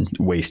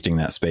wasting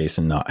that space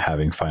and not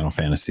having Final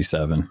Fantasy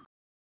VII.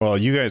 Well,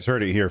 you guys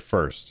heard it here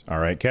first. All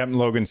right, Captain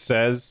Logan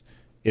says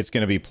it's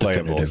going to be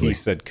playable. He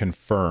said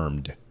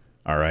confirmed.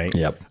 All right.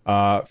 Yep.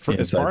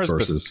 As far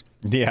sources.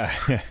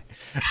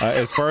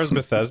 As far as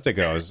Bethesda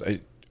goes,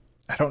 I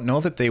don't know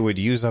that they would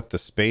use up the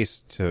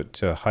space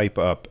to hype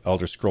up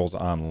Elder Scrolls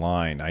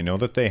Online. I know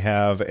that they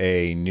have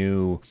a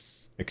new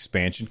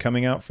expansion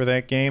coming out for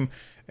that game,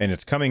 and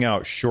it's coming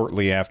out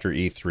shortly after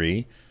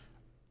E3.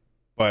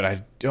 but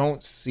I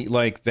don't see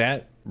like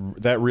that.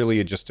 That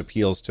really just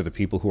appeals to the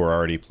people who are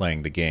already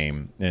playing the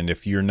game. And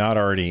if you're not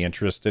already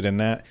interested in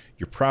that,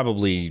 you're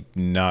probably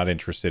not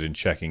interested in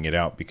checking it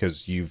out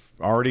because you've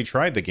already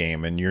tried the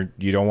game and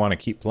you don't want to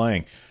keep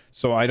playing.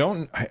 So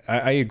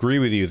I agree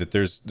with you that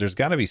there's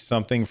got to be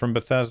something from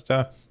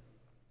Bethesda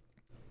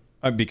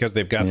because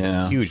they've got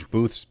this huge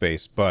booth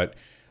space. But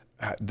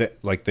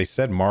like they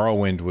said,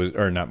 Morrowind was,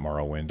 or not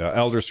Morrowind,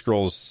 Elder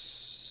Scrolls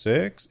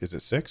 6. Is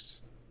it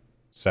 6?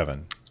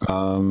 7?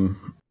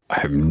 I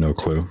have no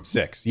clue.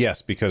 6,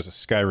 yes, because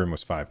Skyrim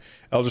was 5.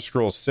 Elder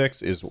Scrolls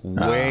 6 is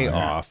way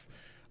off.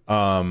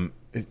 I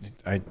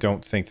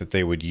don't think that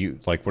they would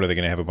use, like, what are they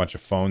going to have a bunch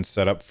of phones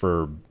set up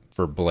for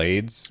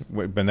Blades?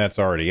 And that's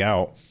already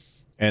out.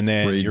 And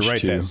then Rage you're right,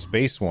 2. that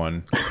space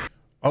one.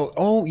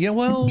 Oh, yeah.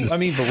 Well, I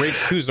mean, but Rage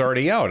 2 is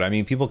already out. I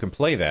mean, people can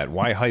play that.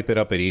 Why hype it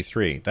up at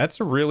E3? That's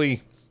a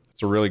really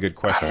good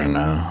question. I don't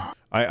know.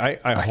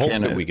 I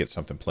hope that we get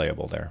something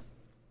playable there.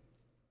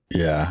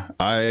 Yeah,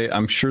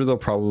 I'm sure they'll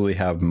probably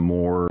have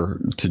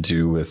more to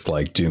do with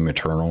like Doom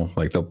Eternal.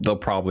 Like they'll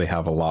probably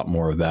have a lot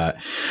more of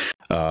that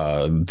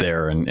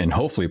there and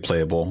hopefully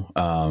playable.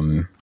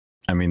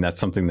 I mean, that's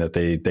something that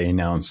they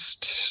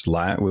announced.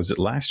 Was it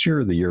last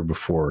year or the year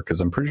before?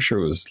 Because I'm pretty sure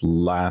it was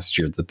last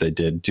year that they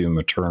did Doom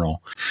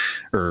Eternal.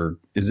 Or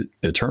is it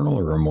Eternal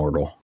or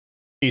Immortal?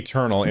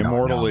 Eternal.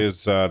 Immortal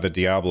is the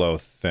Diablo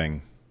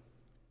thing.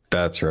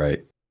 That's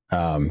right.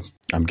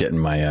 I'm getting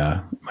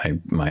my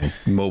my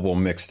mobile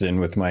mixed in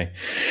with my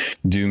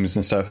Dooms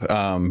and stuff.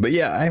 But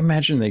yeah, I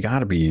imagine they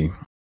gotta be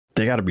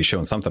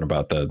showing something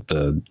about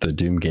the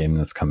Doom game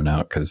that's coming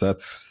out, because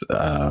that's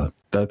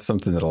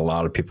something that a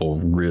lot of people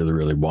really,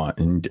 really want.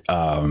 And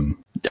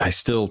I'm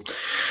still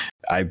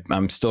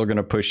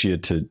gonna push you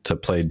to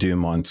play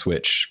Doom on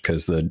Switch,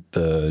 because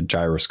the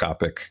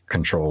gyroscopic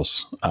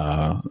controls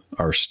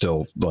are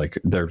still like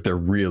they're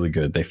really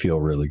good. They feel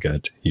really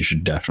good. You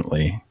should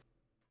definitely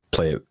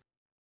play it.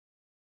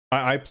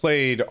 I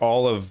played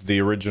all of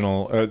the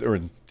original, I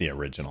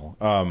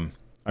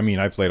mean,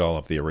 I played all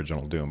of the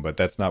original Doom, but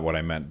that's not what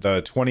I meant.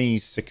 The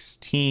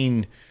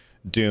 2016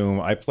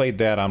 Doom, I played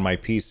that on my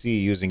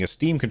PC using a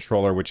Steam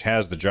controller, which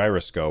has the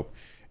gyroscope,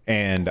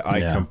 and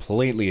I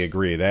completely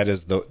agree. That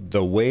is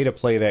the way to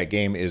play that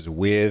game, is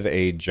with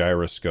a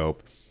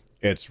gyroscope.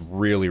 It's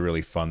really,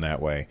 really fun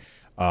that way.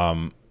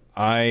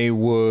 I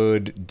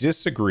would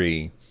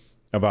disagree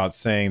about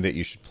saying that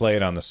you should play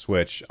it on the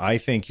Switch. I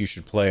think you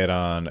should play it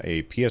on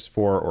a PS4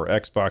 or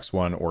Xbox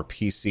One or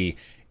PC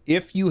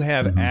if you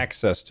have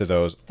access to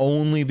those,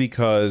 only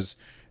because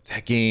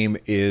that game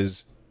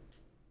is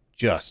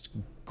just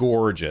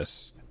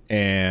gorgeous.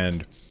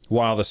 And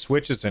while the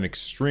Switch is an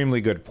extremely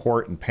good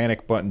port and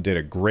Panic Button did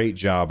a great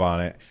job on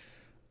it,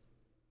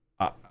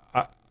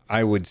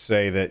 I would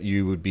say that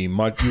you would be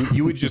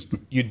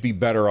you'd be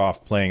better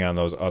off playing on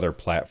those other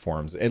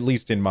platforms, at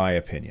least in my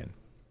opinion.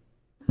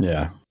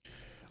 Yeah.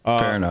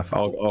 Fair enough.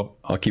 I'll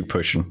keep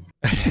pushing.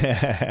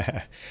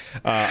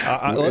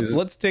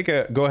 Let's take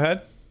a go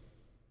ahead.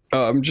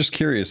 I'm just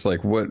curious,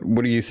 like what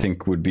do you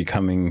think would be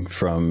coming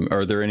from?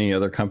 Are there any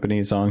other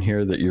companies on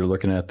here that you're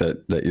looking at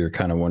that you're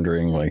kind of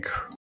wondering like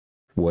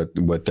what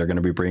they're going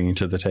to be bringing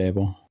to the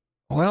table?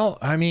 Well,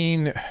 I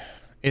mean,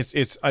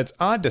 it's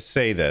odd to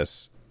say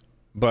this,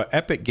 but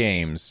Epic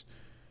Games,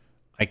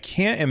 I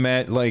can't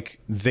imagine,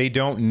 like, they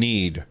don't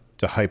need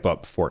to hype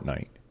up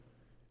Fortnite.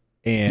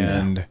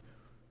 And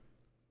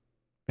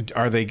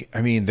are they,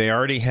 I mean, they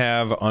already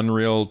have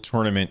Unreal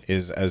Tournament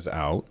is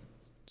out.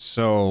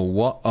 So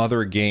what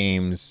other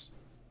games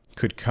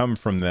could come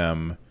from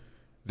them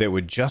that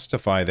would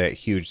justify that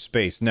huge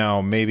space?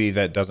 Now, maybe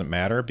that doesn't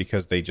matter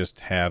because they just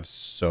have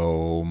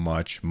so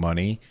much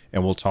money,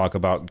 and we'll talk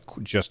about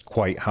just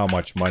quite how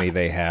much money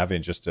they have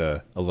in just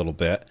a little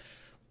bit.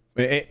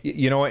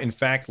 You know what? In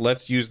fact,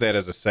 let's use that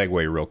as a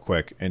segue real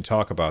quick and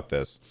talk about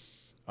this.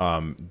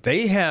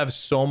 They have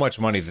so much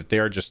money that they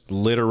are just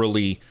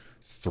literally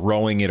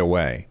throwing it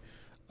away.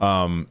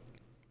 Have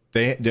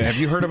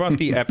you heard about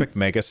the Epic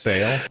Mega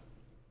Sale?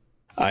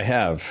 I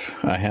have.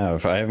 I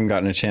haven't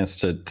gotten a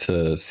chance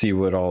to see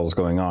what all is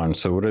going on.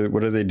 So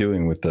what are they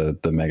doing with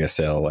the Mega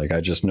Sale? Like,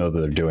 I just know that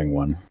they're doing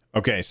one.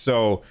 Okay,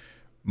 so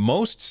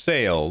most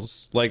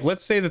sales, like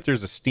let's say that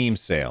there's a Steam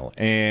sale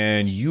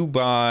and you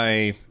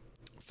buy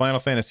Final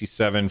Fantasy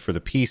VII for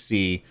the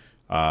PC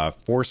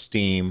for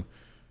Steam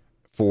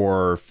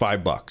for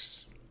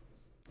 $5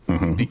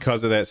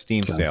 because of that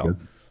Steam sale.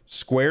 Good.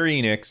 Square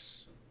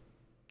Enix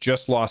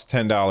just lost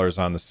 $10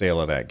 on the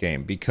sale of that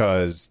game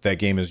because that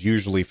game is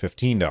usually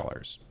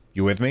 $15.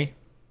 You with me?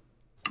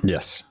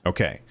 Yes.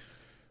 Okay.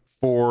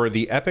 For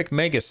the Epic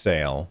Mega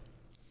Sale,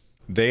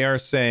 they are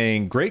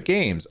saying great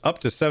games up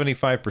to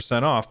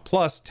 75% off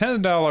plus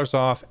 $10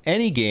 off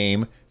any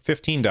game,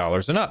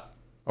 $15 and up.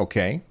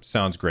 Okay,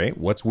 sounds great.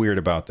 What's weird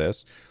about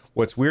this?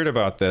 What's weird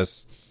about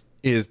this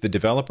is the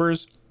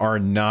developers are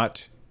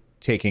not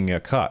taking a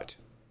cut.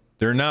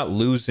 They're not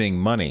losing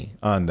money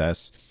on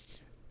this.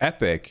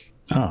 Epic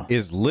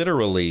is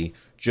literally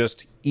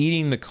just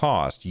eating the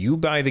cost. You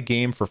buy the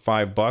game for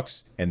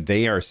 $5 and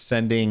they are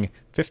sending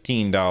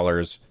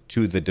 $15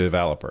 to the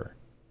developer.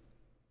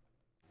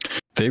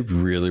 They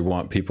really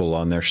want people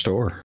on their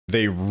store.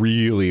 They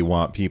really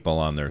want people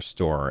on their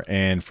store.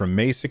 And from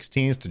May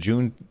 16th to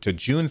June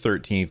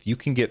 13th, you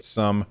can get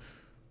some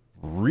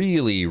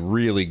really,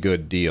 really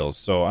good deals.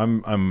 So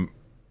I'm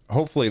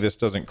hopefully this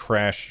doesn't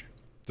crash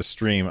the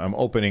stream. I'm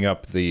opening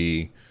up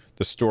the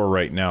store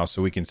right now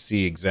so we can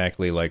see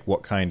exactly like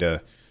what kind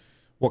of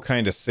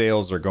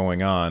sales are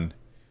going on.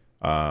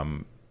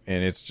 And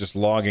it's just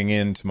logging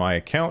into my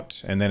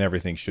account, and then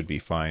everything should be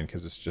fine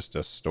because it's just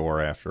a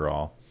store after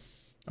all.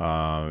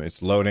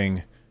 It's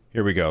loading.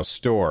 Here we go.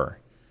 Store.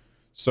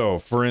 So,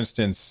 for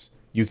instance,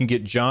 you can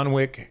get John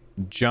Wick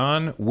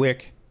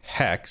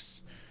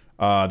Hex.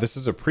 This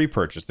is a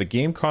pre-purchase. The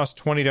game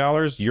costs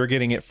 $20. You're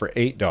getting it for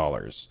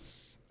 $8.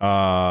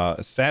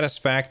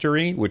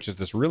 Satisfactory, which is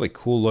this really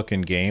cool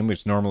looking game, which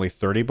is normally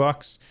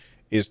 $30,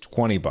 is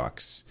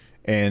 $20.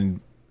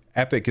 And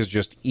Epic is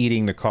just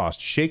eating the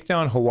cost.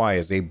 Shakedown Hawaii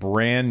is a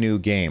brand new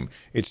game.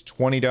 It's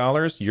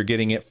 $20. You're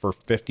getting it for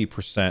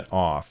 50%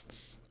 off.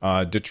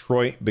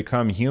 Detroit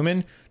Become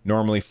Human,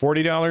 normally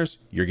 $40.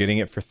 You're getting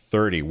it for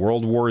 $30.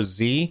 World War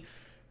Z,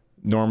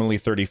 normally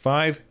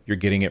 $35. You're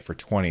getting it for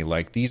 $20.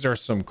 Like, these are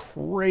some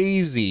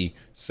crazy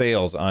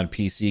sales on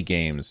PC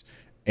games.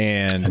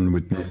 And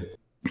with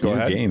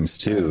new games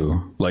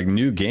too. Like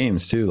new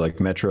games too. Like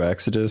Metro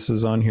Exodus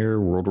is on here.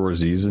 World War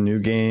Z is a new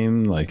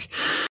game. Like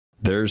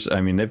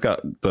they've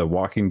got the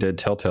Walking Dead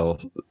Telltale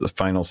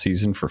final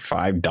season for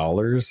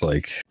 $5.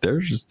 Like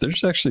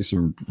there's actually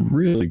some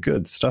really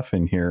good stuff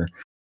in here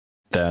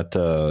that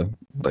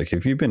like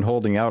if you've been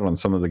holding out on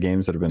some of the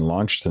games that have been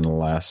launched in the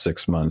last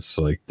 6 months,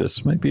 like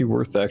this might be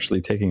worth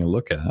actually taking a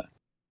look at.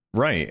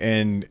 Right.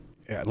 And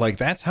like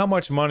that's how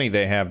much money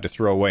they have to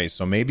throw away.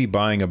 So maybe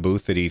buying a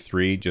booth at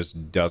E3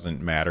 just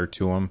doesn't matter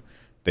to them.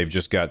 They've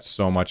just got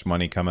so much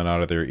money coming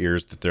out of their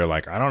ears that they're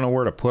like, I don't know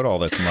where to put all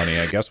this money.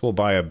 I guess we'll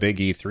buy a big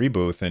E3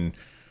 booth. And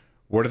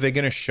what are they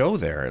going to show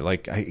there?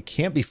 Like, it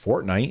can't be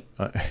Fortnite.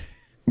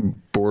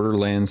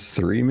 Borderlands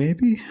 3,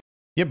 maybe?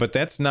 Yeah, but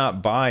that's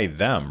not by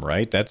them,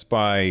 right? That's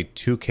by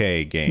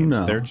 2K Games.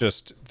 No. They're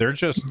just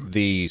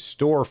the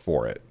store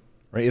for it,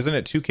 right? Isn't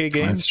it 2K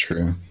Games? That's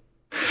true.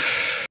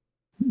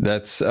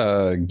 That's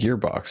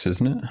Gearbox,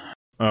 isn't it?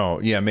 Oh,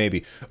 yeah,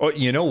 maybe. Oh,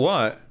 you know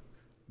what?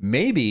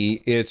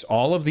 Maybe it's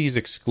all of these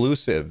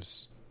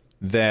exclusives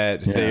that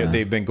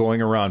they've been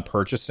going around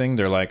purchasing.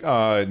 They're like,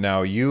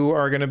 now you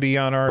are going to be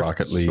on our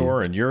Rocket store,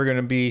 League. and you're going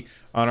to be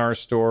on our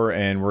store,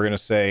 and we're going to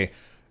say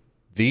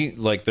they're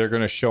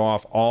going to show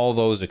off all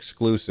those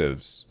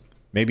exclusives.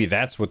 Maybe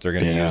that's what they're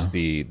going to use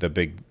the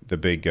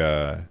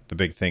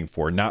big thing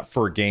for. Not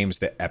for games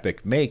that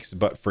Epic makes,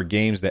 but for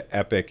games that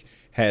Epic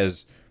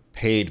has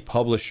paid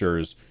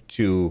publishers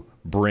to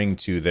bring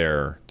to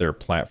their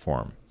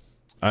platform.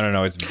 I don't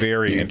know. It's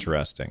very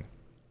interesting.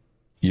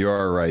 You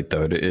are right,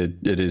 though. It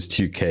is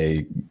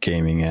 2K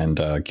Gaming and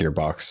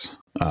Gearbox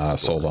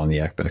sold on the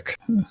Epic.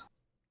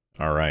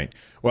 All right.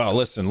 Well,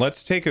 listen,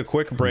 let's take a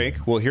quick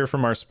break. We'll hear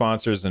from our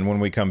sponsors, and when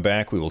we come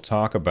back, we will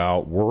talk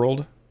about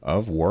World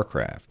of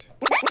Warcraft.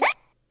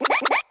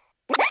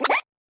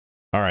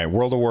 All right,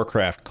 World of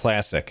Warcraft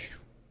Classic.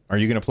 Are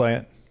you going to play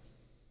it?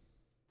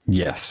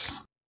 Yes.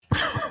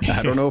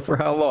 I don't know for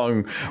how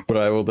long, but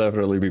I will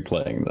definitely be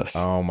playing this.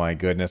 Oh my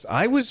goodness.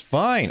 I was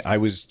fine. I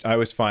was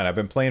fine. I've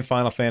been playing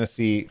Final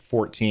Fantasy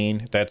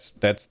 14. That's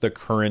the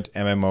current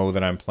MMO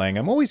that I'm playing.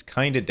 I'm always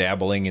kind of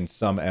dabbling in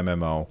some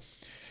MMO.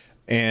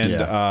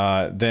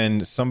 And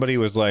then somebody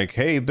was like,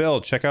 "Hey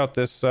Bill, check out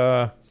this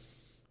video."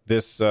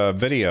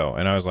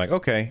 And I was like,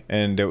 "Okay."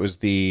 And it was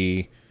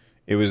the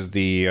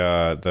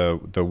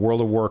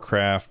World of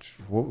Warcraft,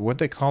 what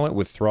they call it,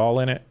 with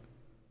Thrall in it?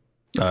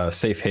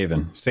 Safe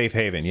Haven,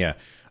 yeah.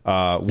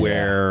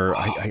 Where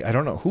I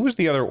don't know who was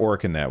the other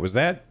orc in that. Was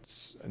that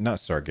not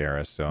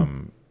Sargeras?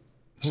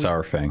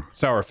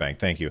 Sourfang.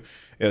 Thank you.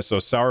 Yeah, so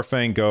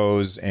Sourfang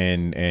goes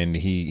and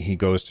he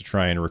goes to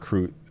try and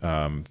recruit.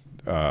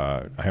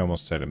 I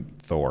almost said him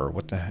Thor.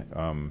 What the heck?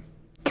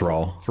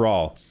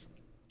 Thrall.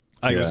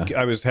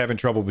 I was having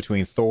trouble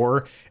between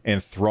Thor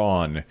and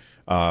Thrawn,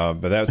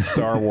 but that's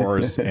Star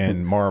Wars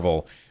and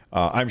Marvel.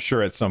 I'm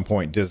sure at some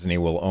point Disney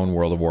will own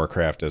World of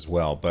Warcraft as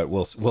well, but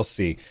we'll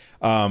see.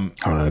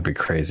 That'd be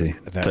crazy.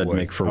 That'd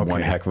make for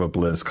one heck of a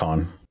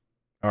BlizzCon.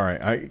 All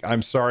right,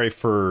 I'm sorry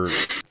for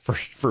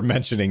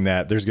mentioning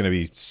that. There's going to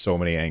be so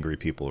many angry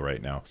people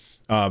right now.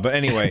 But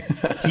anyway,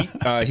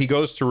 he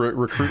goes to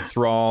recruit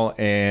Thrall,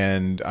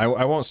 and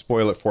I won't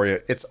spoil it for you.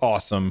 It's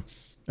awesome.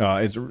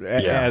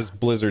 As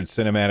Blizzard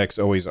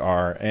cinematics always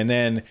are, and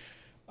then.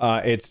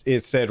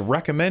 It said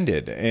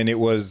recommended, and it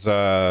was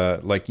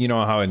like, you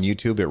know how on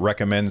YouTube it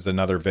recommends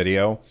another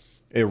video.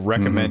 It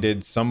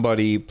recommended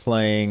somebody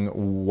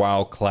playing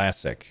WoW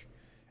Classic,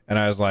 and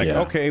I was like,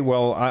 okay,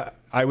 well,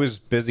 I was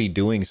busy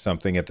doing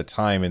something at the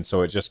time, and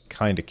so it just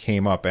kind of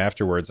came up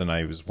afterwards, and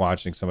I was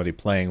watching somebody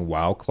playing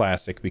WoW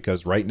Classic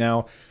because right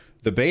now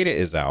the beta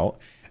is out,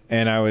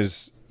 and I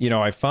was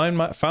I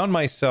found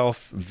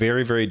myself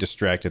very, very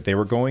distracted. They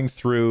were going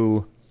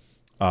through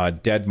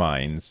Dead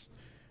Mines,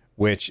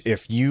 which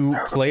if you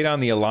played on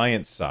the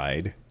Alliance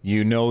side,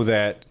 you know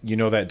that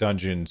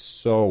dungeon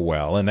so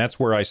well, and that's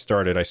where I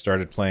started. I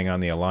started playing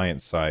on the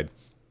Alliance side,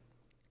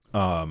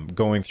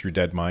 going through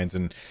Dead Mines,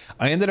 and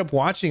I ended up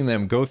watching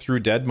them go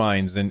through Dead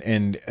Mines,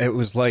 and it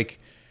was like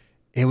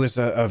it was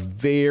a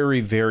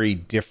very, very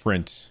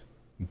different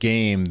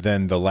game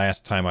than the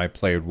last time I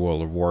played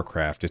World of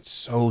Warcraft. It's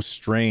so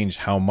strange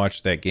how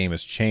much that game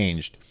has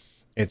changed.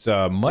 It's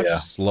a much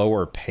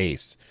slower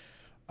pace.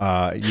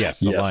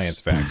 Yes,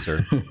 Alliance Vaxxer.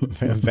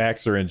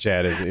 Vaxxer in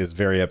chat is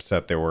very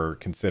upset that we're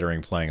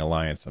considering playing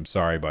Alliance. I'm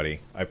sorry,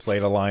 buddy. I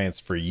played Alliance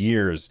for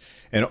years,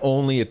 and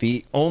only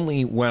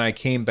when I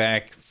came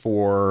back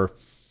for,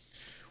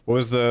 what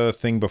was the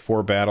thing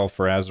before Battle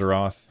for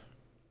Azeroth?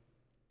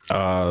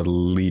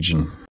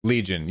 Legion.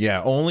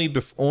 Yeah, only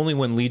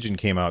when Legion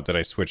came out did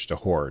I switch to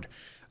Horde.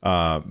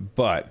 Go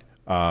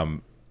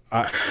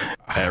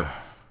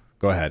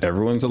ahead.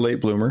 Everyone's a late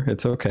bloomer.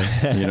 It's okay.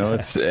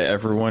 It's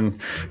everyone.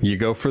 You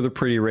go for the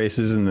pretty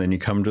races, and then you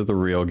come to the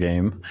real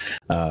game.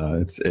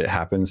 It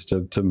happens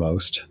to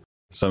most.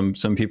 Some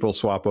people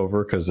swap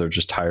over because they're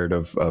just tired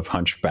of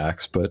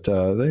hunchbacks, but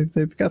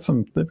they've got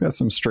some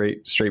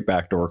straight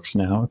back dorks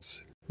now.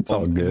 It's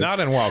all good.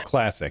 Not in WoW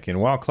Classic. In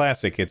WoW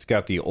Classic, it's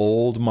got the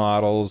old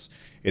models.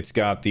 It's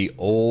got the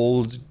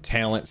old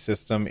talent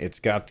system. It's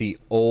got the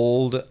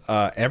old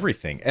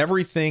everything.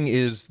 Everything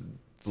is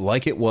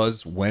like it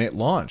was when it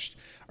launched.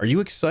 Are you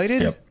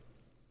excited? Yep.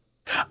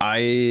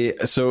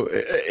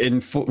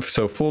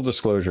 Full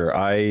disclosure,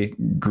 I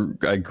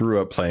grew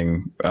up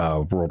playing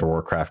World of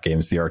Warcraft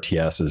games, the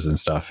RTSs and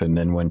stuff, and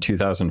then when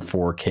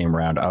 2004 came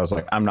around, I was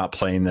like, I'm not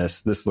playing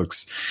this. This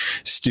looks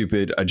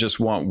stupid. I just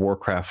want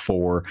Warcraft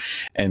 4.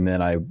 And then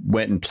I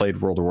went and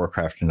played World of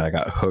Warcraft, and I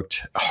got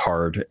hooked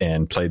hard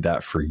and played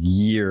that for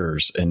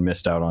years and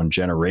missed out on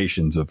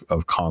generations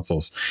of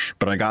consoles.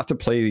 But I got to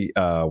play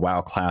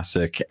WoW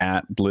Classic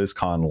at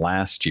BlizzCon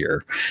last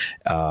year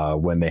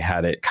when they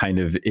had it kind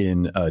of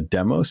in a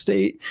demo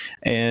state,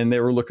 and they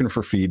were looking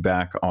for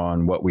feedback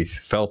on what we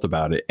felt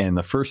about it. And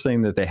the first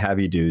thing that they have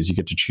you do is you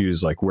get to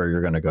choose like where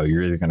you're going to go.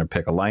 You're either going to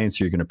pick Alliance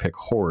or you're going to pick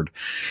Horde.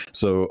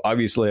 So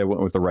obviously I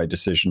went with the right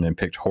decision and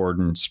picked Horde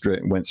and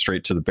went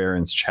straight to the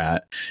Barons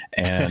chat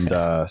and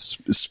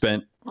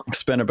spent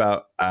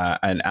about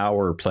an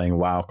hour playing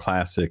WoW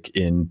Classic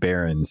in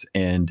Barons,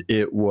 and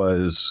it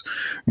was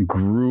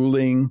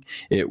grueling.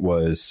 It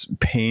was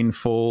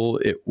painful.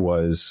 It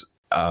was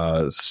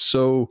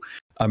so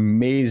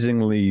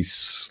amazingly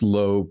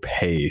slow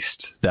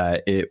paced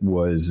that it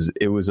was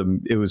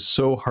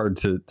so hard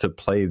to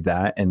play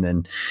that and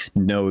then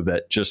know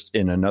that just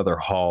in another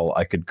hall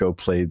I could go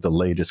play the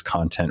latest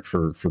content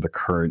for the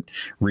current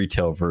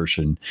retail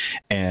version.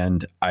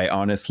 And I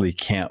honestly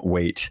can't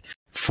wait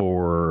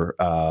for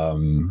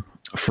WoW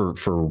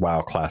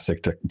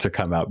Classic to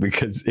come out,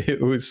 because it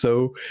was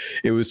so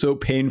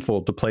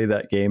painful to play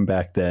that game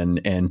back then,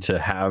 and to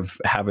have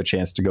a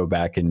chance to go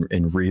back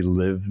and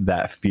relive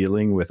that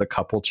feeling with a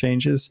couple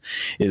changes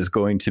is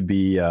going to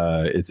be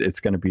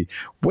it's going to be.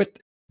 What,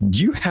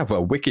 do you have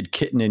a Wicked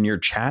Kitten in your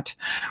chat?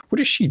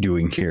 What is she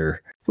doing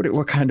here?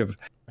 What kind of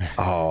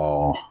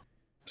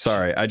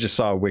sorry, I just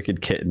saw a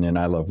Wicked Kitten, and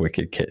I love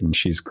Wicked Kitten.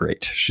 She's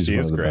great. She's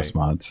one of the best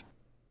mods.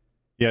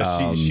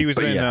 Yeah, she was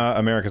in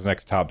America's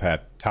Next Top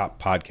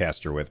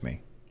Podcaster with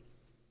me.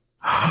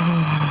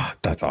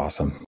 That's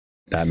awesome.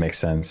 That makes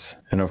sense.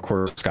 And of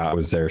course, Scott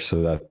was there,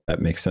 so that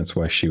makes sense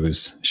why she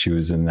was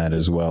in that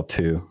as well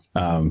too.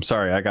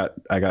 Sorry, I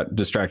got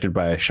distracted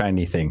by a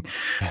shiny thing.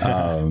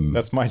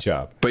 That's my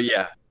job. But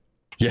yeah.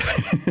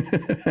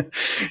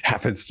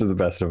 Happens to the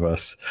best of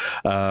us.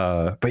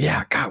 But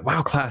yeah, God,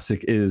 WoW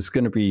Classic is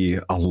going to be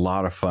a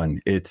lot of fun.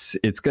 It's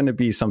going to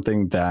be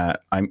something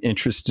that I'm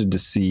interested to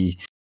see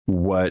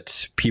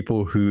what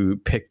people who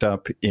picked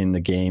up in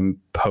the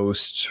game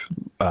post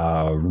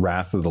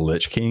Wrath of the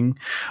Lich King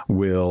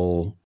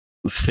will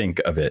think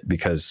of it,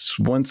 because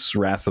once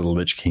Wrath of the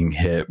Lich King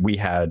hit, we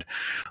had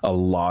a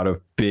lot of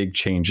big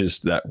changes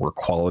that were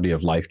quality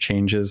of life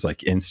changes,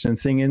 like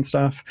instancing and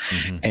stuff.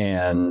 Mm-hmm.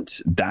 And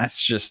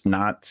that's just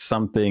not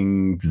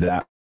something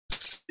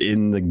that's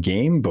in the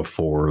game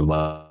before.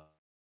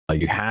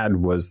 You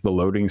had was the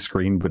loading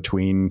screen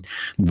between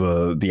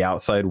the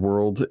outside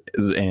world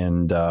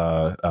and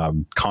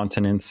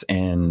continents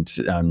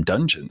and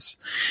dungeons,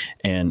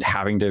 and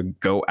having to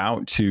go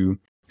out to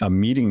a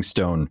meeting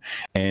stone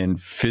and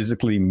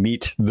physically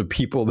meet the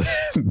people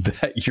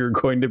that you're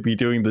going to be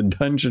doing the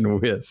dungeon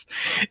with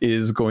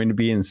is going to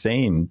be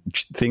insane.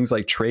 Things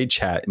like trade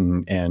chat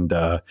and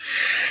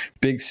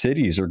big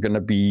cities are going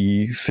to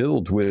be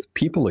filled with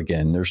people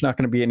again. There's not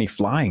going to be any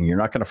flying. You're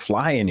not going to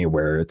fly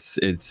anywhere. It's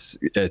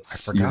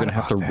you're going to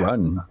have to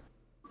run.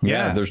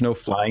 Yeah, there's no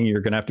flying. You're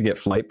going to have to get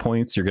flight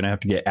points. You're going to have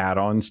to get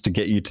add-ons to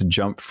get you to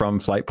jump from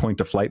flight point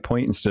to flight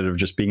point, instead of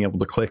just being able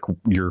to click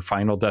your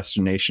final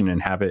destination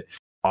and have it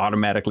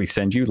automatically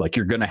send you. Like,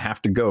 you're going to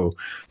have to go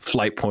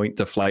flight point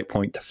to flight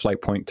point to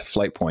flight point to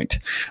flight point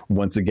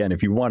once again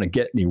if you want to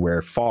get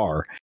anywhere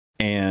far.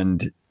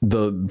 And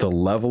the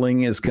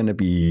leveling is going to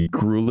be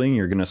grueling.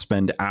 You're going to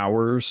spend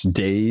hours,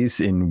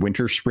 days in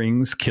Winter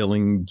Springs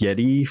killing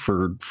Yeti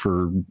for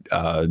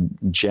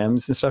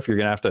gems and stuff. You're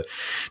going to have to.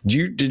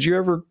 Did you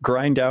ever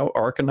grind out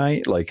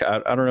Arcanite? Like, I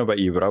don't know about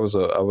you, but I was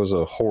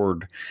a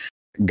horde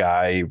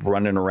guy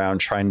running around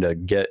trying to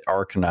get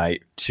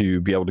Arcanite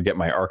to be able to get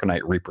my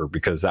Arcanite Reaper,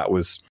 because that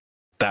was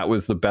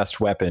the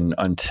best weapon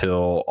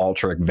until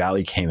Alterac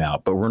Valley came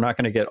out. But we're not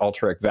going to get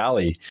Alterac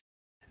Valley,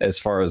 as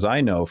far as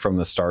I know, from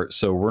the start.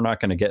 So we're not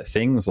going to get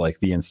things like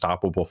the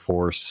Unstoppable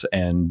Force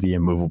and the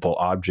Immovable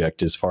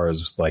Object as far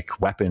as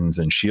like weapons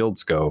and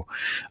shields go.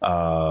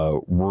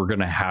 We're going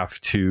to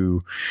have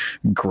to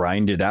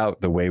grind it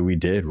out the way we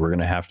did. We're going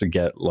to have to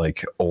get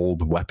like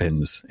old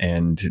weapons,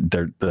 and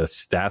the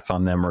stats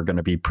on them are going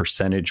to be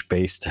percentage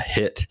based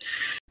hit.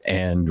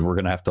 And we're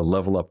going to have to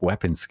level up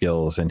weapon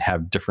skills and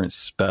have different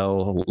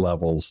spell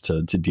levels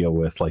to deal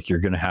with. Like, you're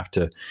going to have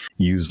to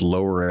use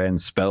lower end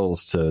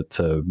spells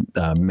to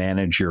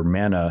manage your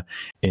mana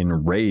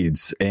in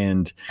raids.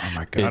 And oh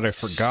my God, I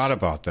forgot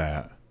about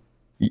that.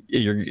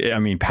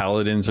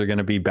 Paladins are going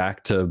to be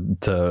back to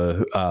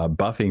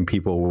buffing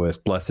people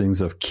with Blessings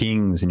of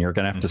Kings, and you're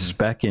going to have to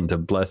spec into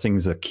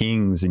Blessings of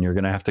Kings, and you're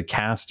going to have to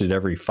cast it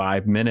every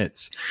 5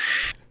 minutes.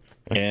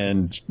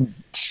 And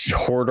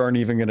Horde aren't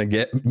even going to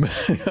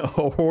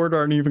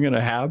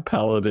have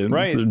paladins.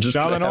 Right, they're just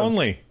shaman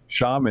only.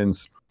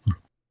 Shamans.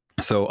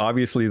 So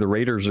obviously the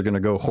raiders are going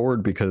to go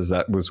Horde because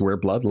that was where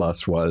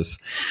Bloodlust was.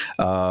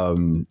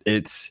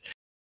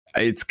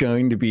 It's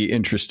going to be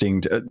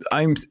interesting.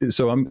 I'm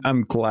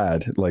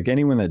glad, like,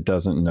 anyone that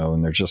doesn't know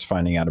and they're just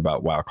finding out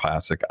about WoW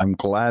Classic, I'm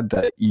glad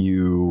that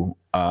you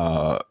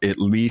at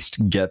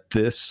least get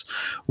this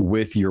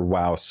with your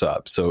WoW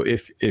sub. So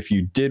if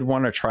you did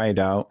want to try it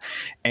out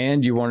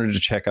and you wanted to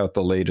check out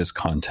the latest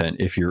content,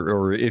 if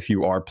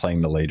you are playing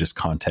the latest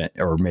content,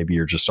 or maybe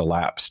you're just a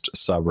lapsed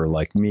subber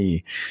like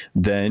me,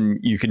 then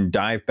you can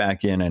dive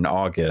back in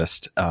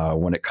August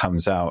when it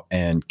comes out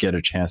and get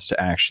a chance to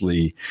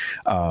actually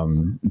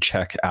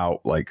check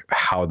out like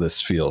how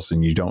this feels.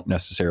 And you don't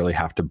necessarily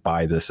have to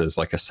buy this as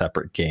like a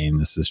separate game.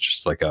 This is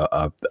just like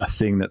a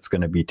thing that's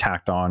going to be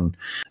tacked on,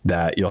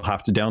 that you'll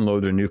have to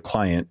download a new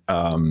client.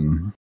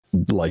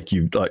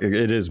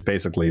 It is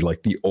basically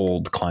like the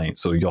old client.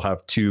 So you'll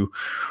have 2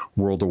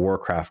 World of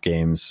Warcraft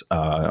games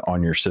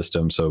on your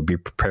system. So be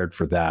prepared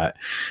for that,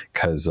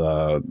 because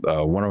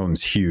one of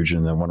them's huge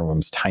and then one of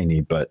them's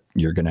tiny, but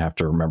you're going to have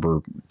to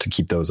remember to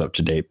keep those up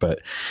to date.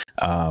 But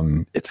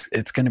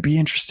it's going to be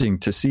interesting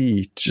to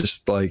see,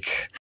 just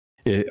like,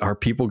 are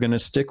people going to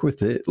stick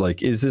with it?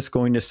 Like, is this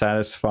going to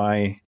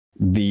satisfy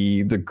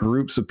the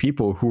groups of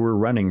people who are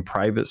running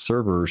private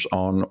servers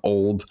on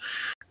old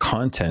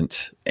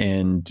content,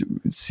 and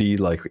see,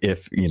 like,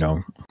 if,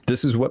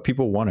 this is what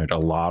people wanted. A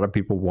lot of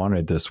people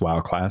wanted this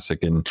WoW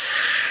Classic, and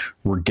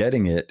we're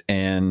getting it.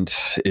 And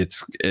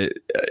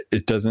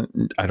it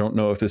doesn't, I don't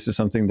know if this is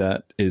something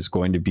that is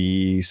going to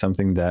be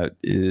something that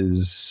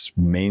is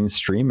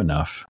mainstream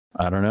enough.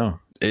 I don't know.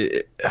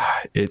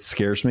 It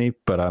scares me,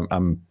 but I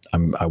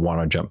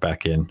want to jump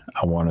back in.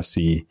 I want to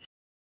see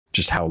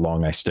just how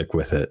long I stick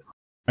with it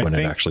when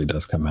it actually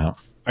does come out.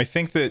 I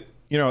think that,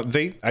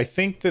 I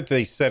think that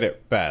they said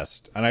it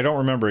best, and I don't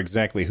remember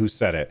exactly who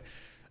said it.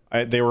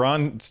 They were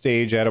on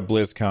stage at a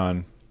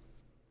BlizzCon,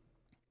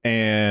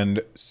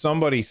 and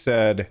somebody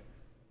said,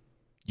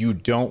 "You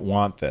don't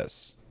want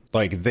this."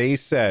 Like, they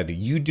said,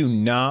 "You do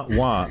not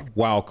want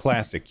WoW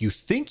Classic. You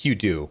think you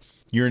do.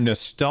 Your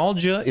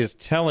nostalgia is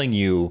telling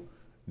you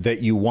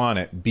that you want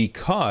it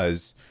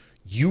because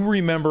you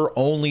remember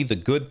only the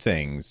good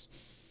things."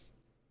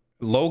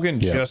 Logan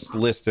just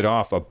listed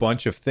off a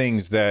bunch of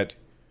things that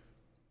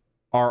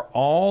are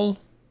all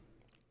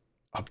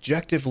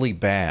objectively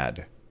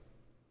bad.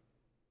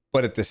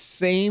 But at the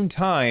same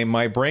time,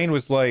 my brain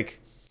was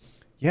like,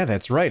 yeah,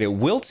 that's right.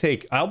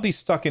 I'll be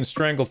stuck in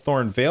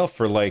Stranglethorn Vale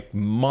for like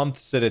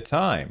months at a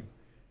time.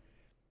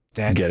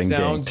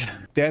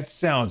 That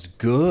sounds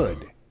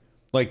good.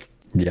 Like,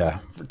 yeah,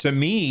 to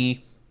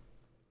me,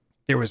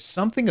 there was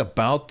something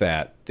about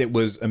that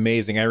was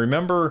amazing. I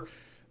remember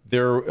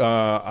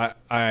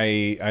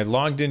I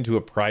logged into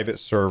a private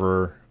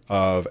server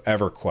of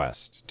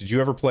EverQuest. Did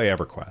you ever play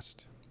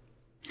EverQuest?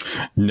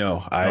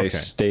 No, I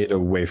stayed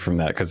away from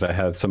that because I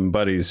had some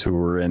buddies who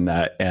were in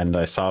that, and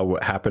I saw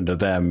what happened to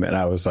them, and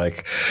I was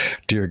like,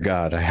 dear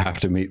God, I have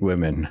to meet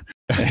women.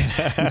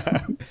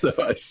 So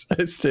I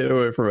stayed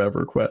away from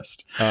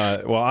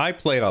EverQuest. Well, I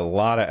played a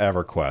lot of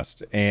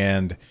EverQuest,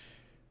 and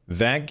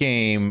that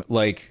game,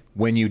 like,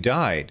 when you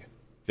died,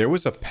 there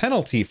was a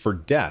penalty for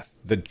death.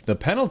 The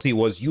penalty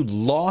was you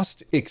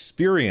lost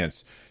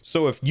experience.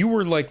 So if you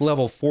were like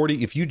level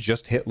 40, if you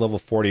just hit level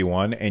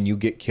 41 and you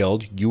get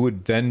killed, you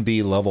would then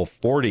be level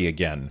 40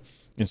 again.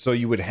 And so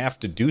you would have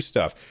to do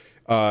stuff.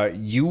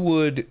 You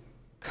would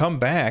come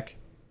back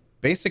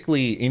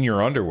basically in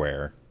your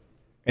underwear,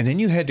 and then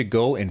you had to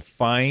go and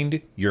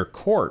find your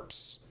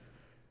corpse.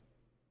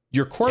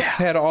 Your corpse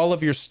had all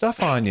of your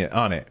stuff on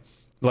it.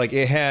 Like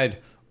it had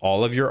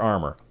all of your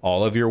armor,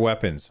 all of your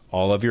weapons,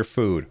 all of your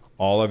food,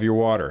 all of your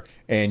water.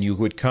 And you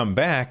would come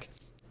back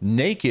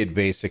naked,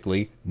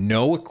 basically,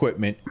 no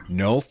equipment,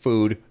 no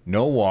food,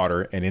 no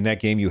water. And in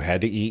that game, you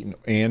had to eat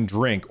and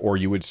drink, or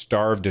you would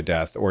starve to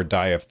death or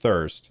die of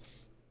thirst.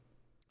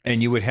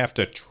 And you would have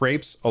to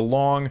traipse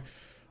along,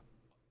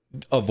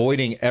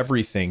 avoiding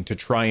everything to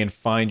try and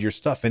find your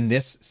stuff. And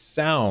this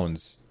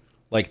sounds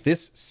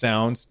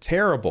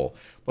terrible.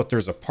 But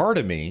there's a part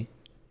of me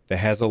that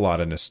has a lot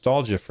of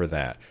nostalgia for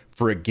that,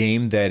 for a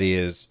game that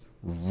is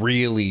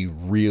really,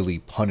 really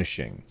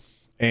punishing.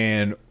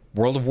 And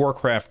World of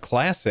Warcraft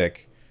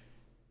Classic,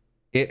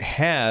 it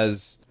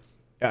has,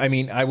 I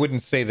mean, I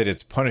wouldn't say that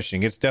it's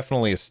punishing. It's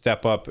definitely a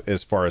step up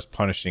as far as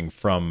punishing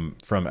from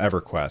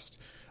EverQuest.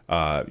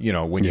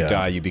 When you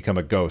die, you become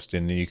a ghost,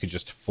 and then you could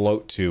just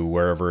float to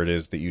wherever it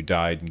is that you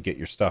died and get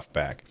your stuff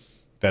back.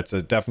 That's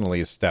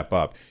definitely a step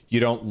up. You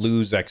don't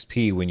lose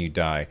XP when you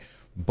die,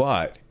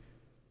 but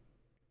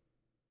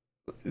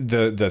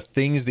the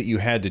things that you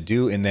had to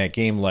do in that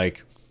game,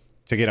 like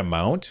to get a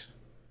mount,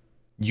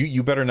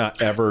 you better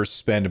not ever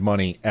spend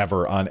money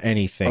ever on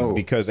anything,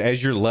 because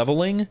as you're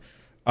leveling,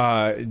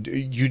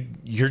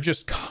 you're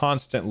just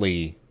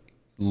constantly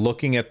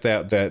looking at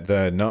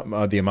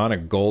the amount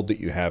of gold that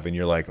you have, and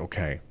you're like,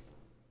 okay,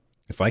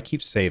 if I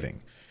keep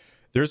saving,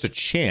 there's a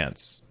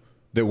chance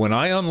that when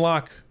I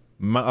unlock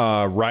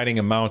riding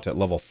a mount at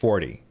level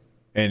 40,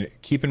 and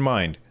keep in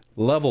mind,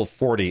 level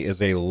 40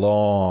 is a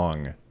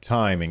long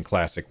time in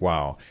Classic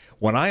WoW.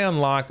 When I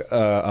unlock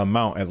a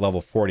mount at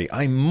level 40,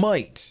 I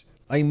might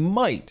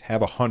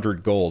have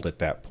 100 gold at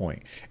that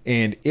point.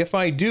 And if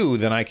I do,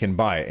 then I can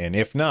buy it. And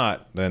if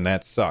not, then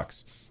that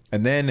sucks.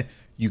 And then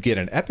you get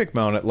an epic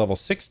mount at level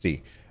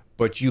 60,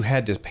 but you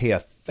had to pay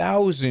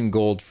 1,000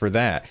 gold for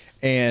that.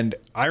 And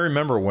I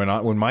remember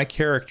when my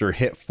character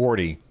hit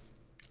 40,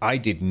 I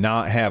did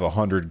not have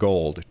 100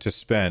 gold to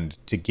spend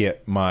to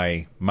get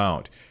my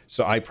mount.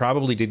 So I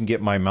probably didn't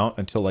get my mount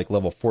until like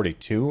level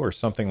 42 or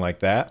something like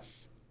that.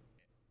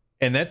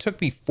 And that took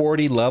me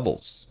 40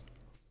 levels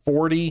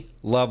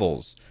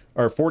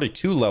or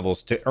 42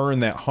 levels to earn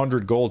that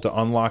 100 gold to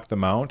unlock the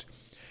mount.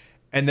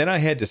 And then I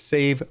had to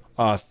save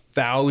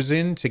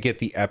 1,000 to get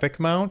the epic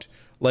mount.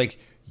 Like,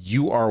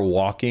 you are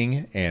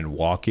walking and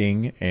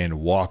walking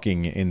and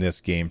walking in this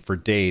game for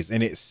days,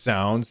 and it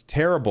sounds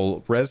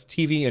terrible. Res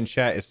TV in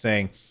chat is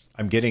saying,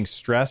 I'm getting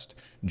stressed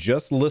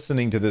just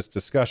listening to this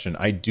discussion.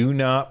 I do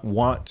not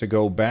want to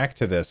go back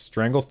to this.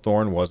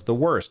 Stranglethorn was the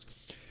worst,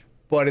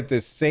 but at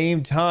the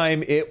same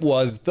time, it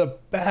was the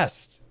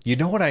best. You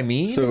know what I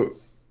mean? So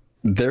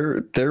there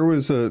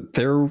was a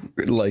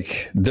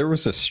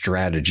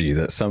strategy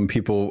that some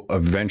people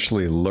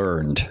eventually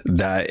learned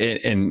that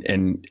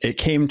it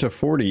came to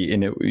 40,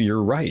 and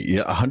you're right.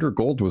 100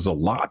 gold was a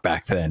lot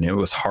back then. It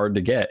was hard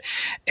to get.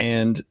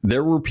 And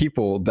there were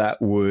people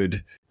that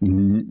would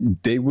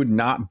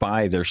not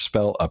buy their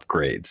spell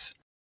upgrades.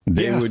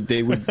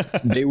 They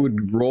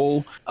would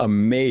roll a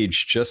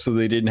mage just so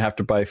they didn't have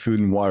to buy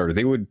food and water.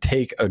 They would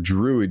take a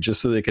druid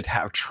just so they could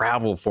have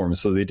travel forms,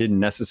 so they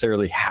didn't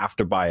necessarily have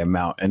to buy a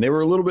mount. And they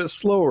were a little bit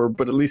slower,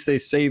 but at least they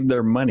saved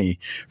their money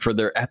for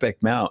their epic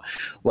mount.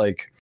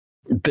 Like,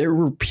 there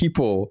were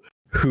people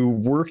who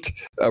worked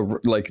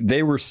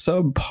they were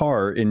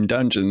subpar in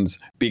dungeons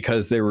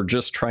because they were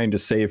just trying to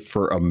save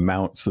for a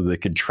mount so they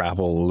could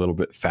travel a little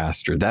bit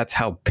faster. That's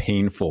how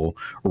painful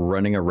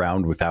running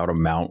around without a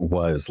mount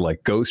was.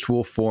 Like, Ghost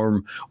Wolf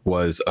form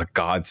was a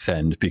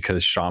godsend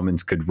because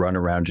shamans could run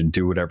around and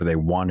do whatever they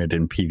wanted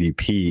in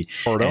PvP,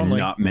 and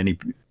not many.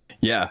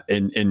 Yeah,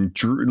 and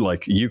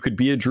like, you could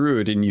be a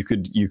druid and you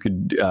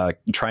could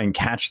try and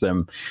catch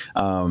them,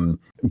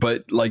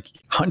 but like,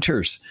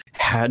 hunters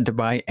had to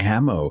buy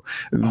ammo.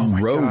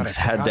 Rogues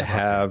had to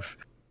have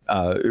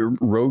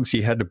rogues.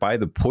 You had to buy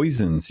the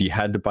poisons. You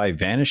had to buy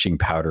vanishing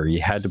powder.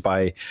 You had to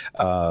buy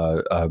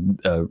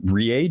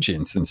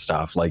reagents and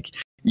stuff. Like,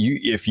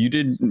 if you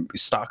didn't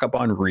stock up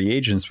on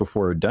reagents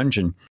before a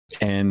dungeon,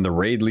 and the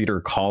raid leader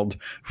called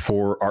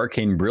for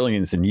arcane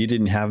brilliance, and you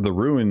didn't have the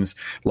ruins,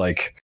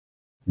 like,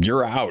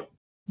 you're out.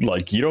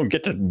 Like, you don't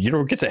get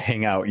to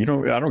hang out. I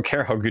don't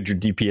care how good your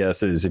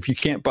DPS is. If you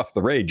can't buff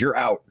the raid, you're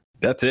out.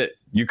 That's it.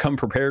 You come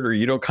prepared or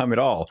you don't come at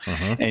all.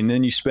 And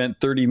then you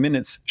spent 30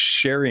 minutes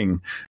sharing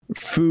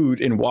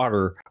food and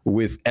water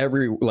with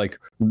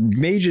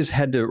mages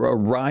had to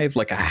arrive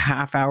like a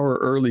half hour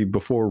early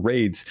before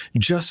raids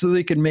just so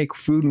they could make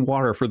food and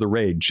water for the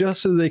raid,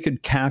 just so they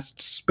could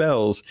cast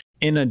spells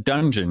in a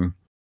dungeon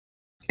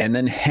and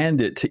then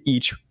hand it to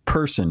each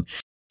person.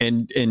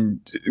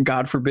 And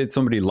God forbid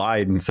somebody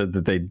lied and said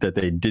that they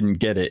didn't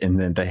get it, and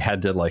then they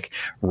had to like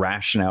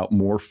ration out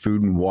more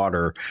food and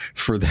water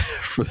for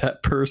that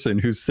person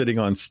who's sitting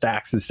on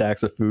stacks and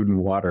stacks of food and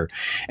water.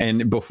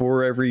 And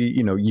before every,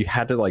 you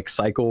had to like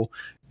cycle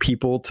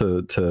people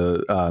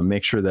to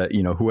make sure that,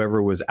 you know,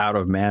 whoever was out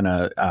of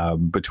mana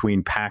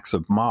between packs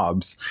of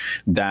mobs,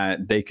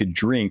 that they could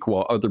drink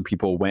while other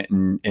people went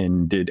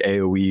and did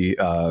AoE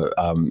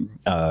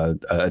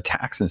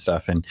attacks and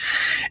stuff. And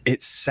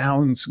it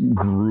sounds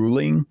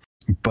grueling,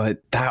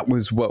 but that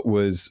was what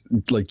was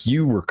like,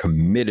 you were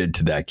committed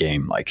to that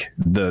game. Like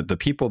the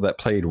people that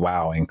played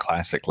WoW in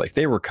Classic, like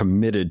they were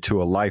committed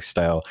to a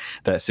lifestyle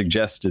that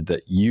suggested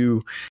that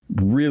you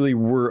really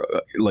were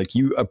like,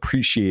 you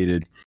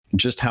appreciated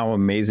just how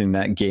amazing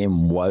that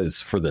game was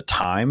for the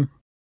time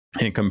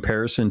in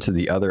comparison to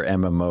the other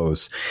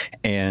MMOs,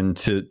 and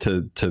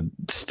to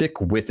stick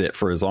with it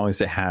for as long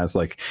as it has.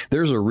 Like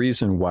there's a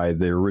reason why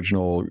the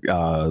original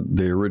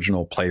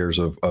players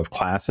of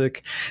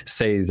Classic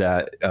say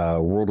that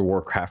World of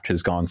Warcraft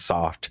has gone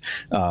soft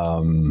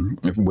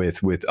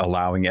with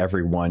allowing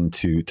everyone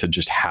to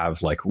just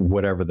have like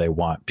whatever they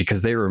want,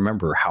 because they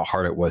remember how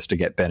hard it was to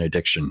get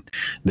Benediction.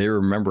 They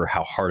remember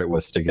how hard it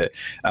was to get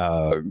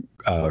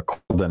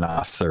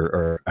Cordanas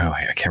or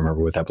I can't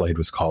remember what that blade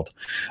was called.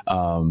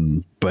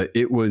 But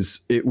it was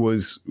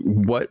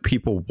what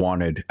people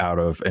wanted out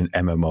of an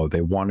MMO.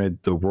 They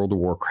wanted the World of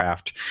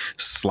Warcraft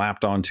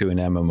slapped onto an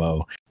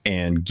MMO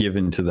and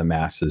given to the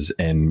masses,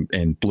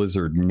 and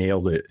Blizzard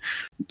nailed it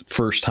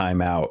first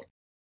time out.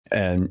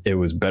 And it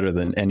was better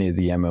than any of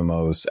the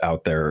MMOs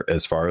out there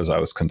as far as I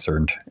was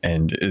concerned.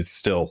 And it's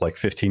still, like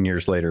 15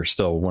 years later,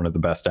 still one of the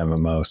best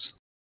MMOs.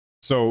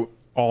 So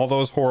all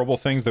those horrible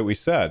things that we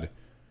said,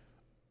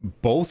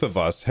 both of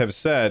us have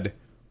said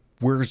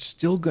we're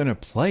still going to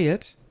play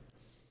it.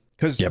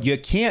 Because you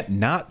can't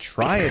not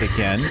try it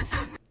again.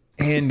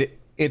 And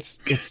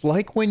it's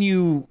like when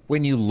you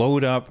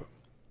load up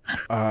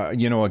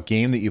you know, a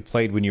game that you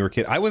played when you were a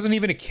kid. I wasn't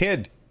even a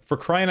kid, for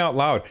crying out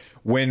loud.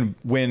 When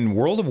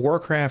World of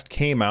Warcraft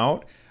came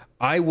out,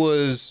 I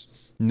was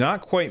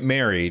not quite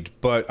married,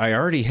 but I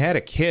already had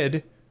a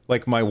kid.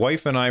 Like my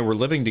wife and I were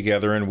living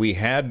together, and we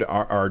had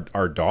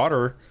our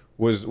daughter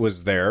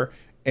was there,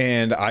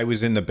 and I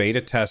was in the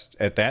beta test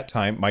at that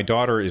time. My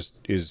daughter is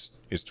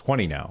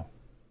 20 now.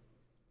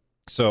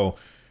 So,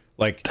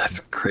 like,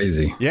 that's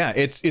crazy. Yeah,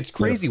 it's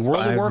crazy.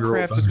 World of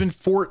Warcraft has been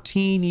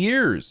 14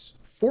 years.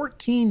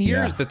 14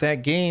 years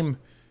that game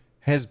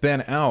has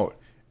been out.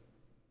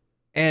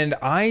 And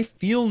I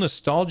feel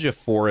nostalgia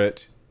for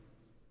it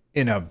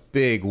in a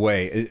big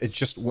way. It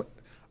just,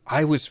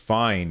 I was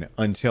fine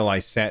until I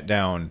sat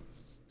down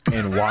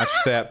and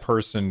watched that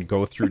person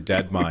go through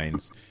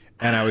Deadmines.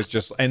 And I was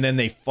just, and then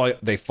they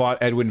fought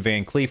Edwin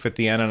Van Cleef at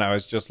the end, and I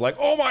was just like,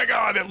 oh my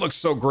God, it looks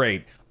so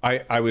great.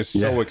 I was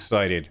so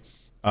excited.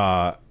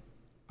 I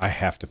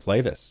have to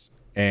play this,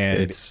 and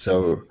it's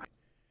so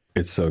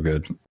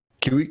good.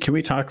 Can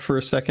we talk for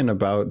a second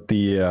about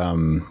the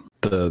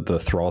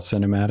Thrall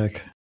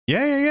cinematic?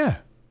 Yeah.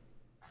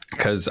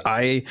 Because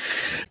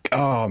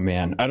oh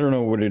man, I don't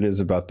know what it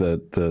is about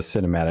the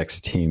cinematics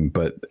team,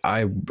 but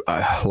I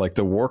like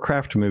the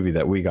Warcraft movie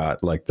that we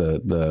got, like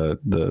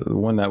the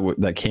one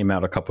that came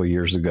out a couple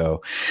years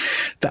ago.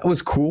 That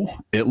was cool.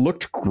 It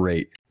looked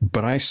great,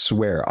 but I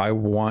swear I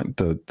want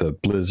the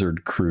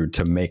Blizzard crew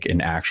to make an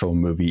actual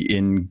movie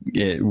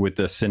with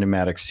the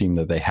cinematics team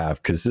that they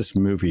have, because this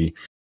movie,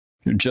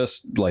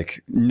 just like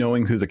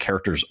knowing who the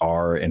characters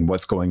are and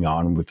what's going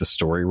on with the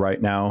story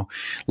right now,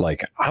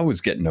 like I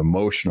was getting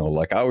emotional.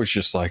 Like I was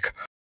just like,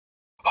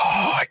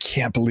 oh, I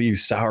can't believe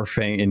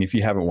Saurfang. And if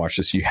you haven't watched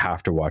this, you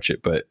have to watch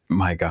it. But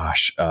my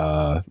gosh,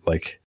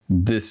 like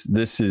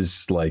this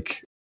is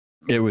like,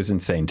 it was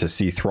insane to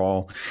see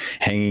Thrall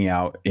hanging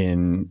out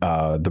in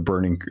the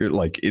burning,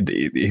 like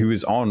he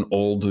was on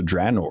old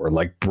Draenor,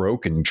 like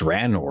broken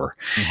Draenor,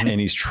 and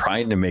he's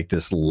trying to make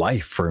this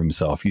life for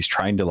himself. He's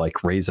trying to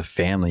like raise a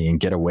family and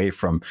get away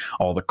from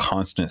all the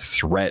constant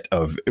threat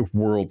of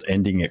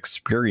world-ending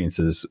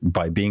experiences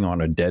by being on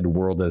a dead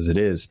world as it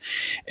is.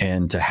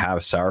 And to have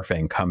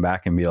Saurfang come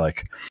back and be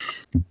like,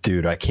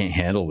 dude, I can't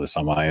handle this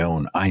on my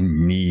own. I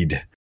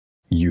need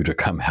you to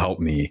come help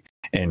me.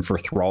 And for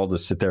Thrall to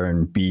sit there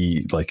and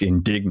be like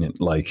indignant,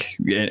 like,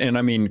 and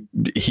I mean,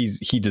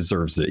 he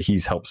deserves it.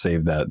 He's helped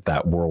save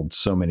that world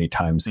so many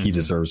times. He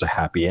deserves a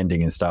happy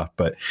ending and stuff.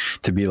 But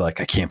to be like,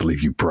 I can't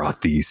believe you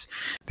brought these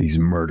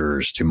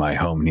murderers to my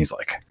home. And he's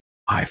like,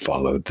 I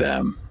followed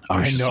them.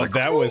 I know, like,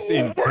 that was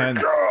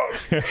intense.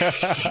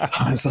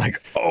 I was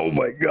like, oh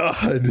my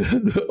God.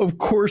 Of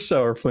course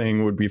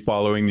Saurfang would be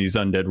following these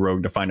undead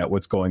rogue to find out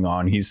what's going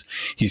on. He's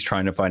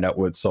trying to find out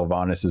what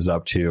Sylvanas is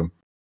up to.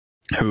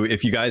 Who,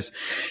 if you guys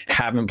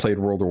haven't played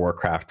World of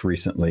Warcraft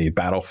recently,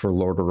 Battle for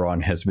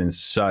Lordaeron has been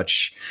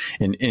such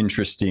an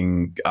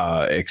interesting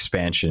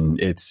expansion.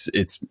 It's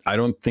I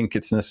don't think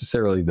it's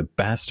necessarily the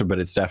best, but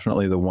it's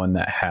definitely the one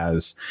that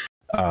has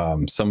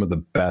some of the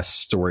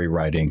best story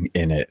writing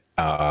in it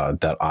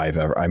that I've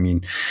ever. I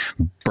mean,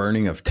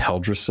 Burning of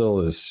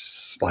Teldrassil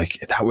is like,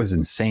 that was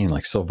insane.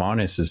 Like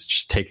Sylvanas is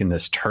just taking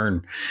this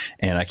turn,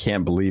 and I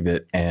can't believe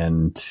it.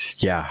 And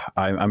yeah,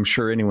 I'm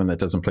sure anyone that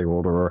doesn't play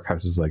World of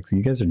Warcraft is like,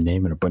 you guys are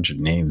naming a bunch of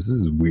names.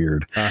 This is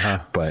weird.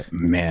 But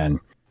man,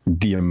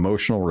 the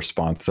emotional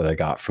response that I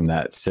got from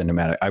that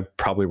cinematic, I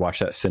probably watched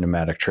that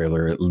cinematic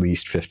trailer at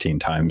least 15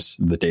 times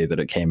the day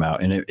that it came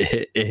out, and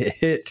it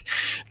hit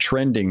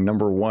trending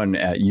 #1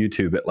 at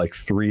YouTube at like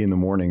 3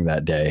 a.m.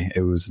 that day.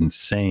 It was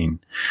insane.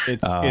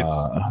 It's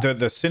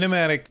the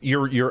cinematic.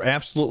 You're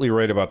absolutely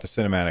right about the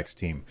cinematics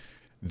team.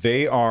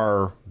 They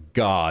are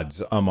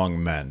gods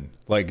among men.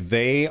 Like,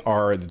 they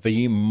are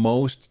the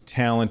most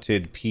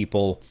talented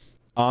people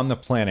on the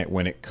planet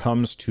when it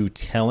comes to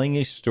telling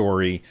a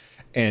story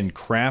and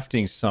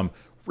crafting some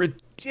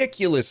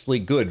ridiculously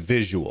good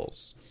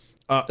visuals.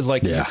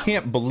 You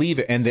can't believe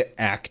it. And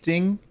the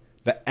acting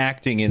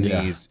in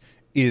these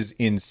is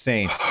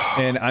insane.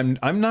 And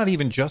I'm not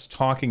even just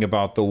talking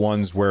about the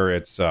ones where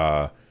it's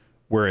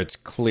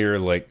clear,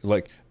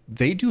 like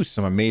they do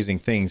some amazing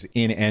things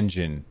in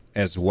engine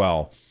as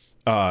well.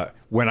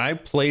 When I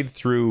played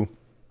through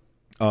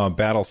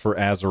Battle for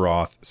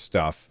Azeroth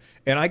stuff,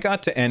 and I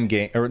got to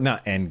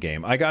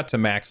I got to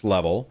max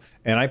level,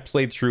 and I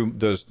played through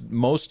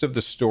most of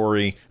the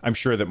story. I'm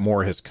sure that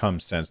more has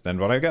come since then,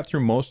 but I got through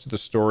most of the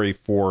story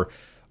for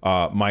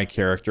my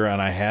character,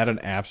 and I had an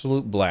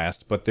absolute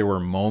blast. But there were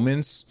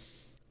moments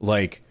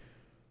like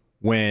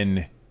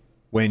when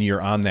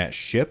you're on that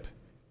ship,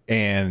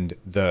 and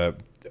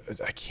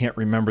I can't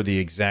remember the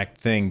exact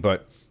thing,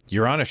 but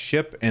you're on a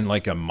ship and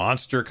like a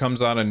monster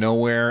comes out of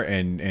nowhere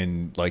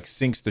and like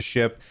sinks the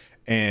ship.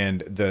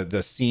 And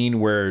the scene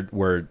where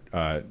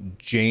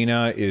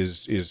Jaina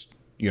is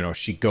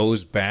she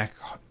goes back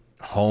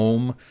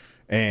home,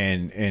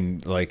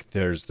 and like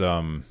there's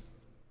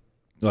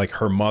like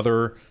her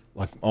mother,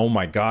 like, oh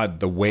my God,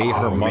 the way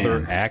her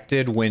mother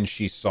acted when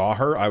she saw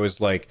her, I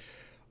was like,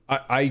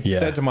 I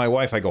said to my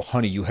wife, I go,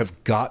 honey, you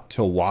have got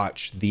to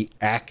watch the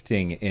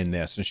acting in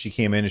this. And she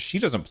came in, and she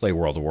doesn't play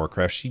World of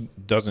Warcraft. She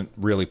doesn't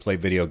really play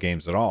video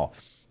games at all.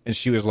 And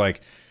she was like,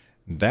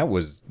 that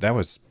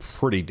was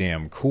pretty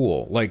damn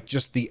cool. Like,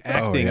 just the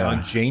acting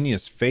on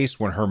Jaina's face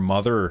when her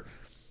mother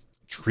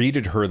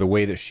treated her the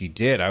way that she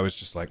did. I was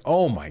just like,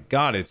 oh my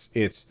God,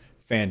 it's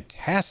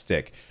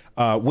fantastic.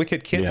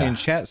 Wicked Kitten in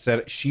chat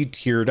said she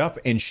teared up,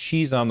 and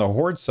she's on the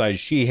Horde side.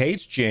 She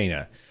hates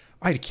Jaina.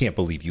 I can't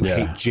believe you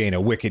hate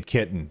Jaina, Wicked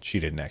Kitten. She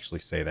didn't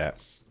actually say that,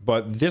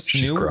 but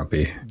she's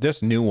grumpy.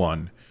 This new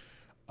one,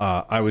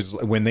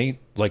 when they,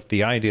 like,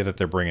 the idea that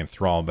they're bringing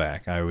Thrall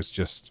back,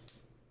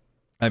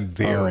 I'm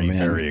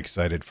very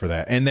excited for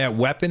that. And that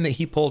weapon that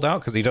he pulled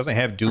out, because he doesn't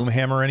have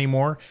Doomhammer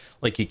anymore,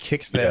 like, he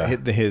kicks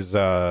his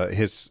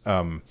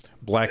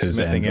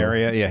blacksmithing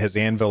area, his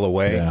anvil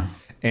away,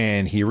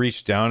 and he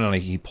reached down and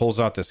he pulls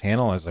out this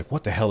handle. And I was like,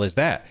 what the hell is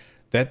that?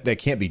 That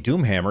can't be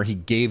Doomhammer. He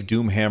gave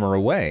Doomhammer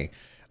away.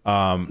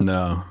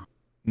 No,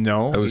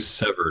 it was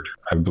severed,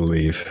 I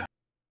believe.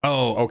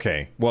 Oh,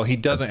 okay. Well, he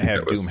doesn't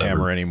have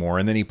Doomhammer anymore.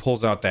 And then he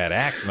pulls out that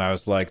axe, and I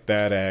was like,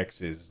 that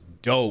axe is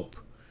dope.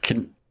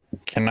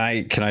 Can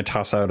I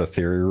toss out a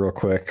theory real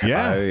quick?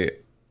 Yeah.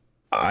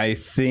 I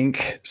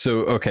think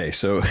so. Okay,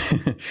 so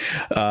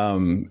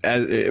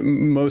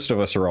most of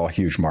us are all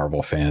huge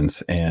Marvel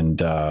fans, and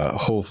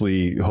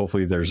hopefully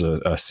there's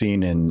a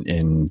scene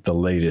in the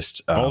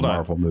latest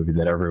Marvel movie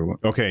that everyone.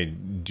 Okay,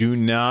 do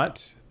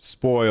not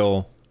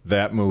spoil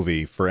that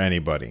movie for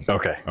anybody.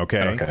 Okay.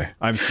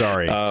 I'm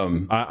sorry.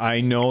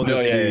 I know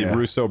that the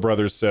Russo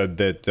brothers said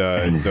that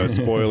the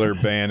spoiler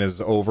ban is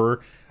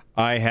over.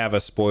 I have a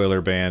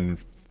spoiler ban,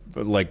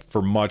 like,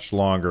 for much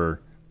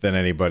longer than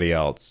anybody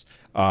else.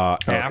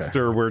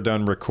 After we're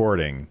done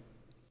recording,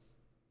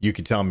 you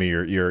can tell me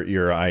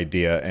your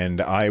idea, and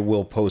I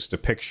will post a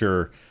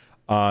picture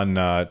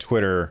on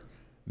Twitter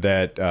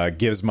that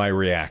gives my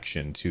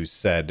reaction to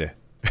said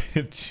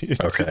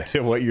to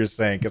what you're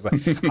saying, because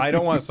I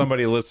don't want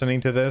somebody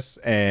listening to this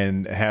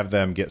and have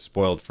them get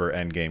spoiled for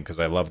Endgame, because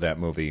I love that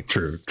movie.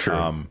 True.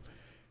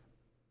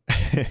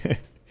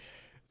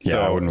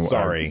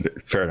 Sorry.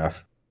 Fair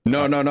enough.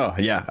 No.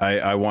 Yeah,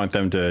 I want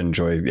them to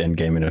enjoy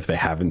Endgame, and if they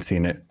haven't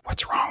seen it,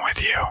 what's wrong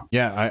with you?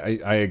 Yeah,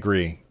 I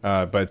agree.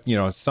 But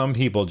some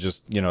people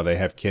just they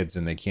have kids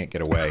and they can't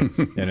get away,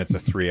 and it's a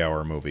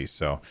 3-hour movie,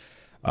 so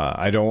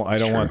I don't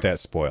want that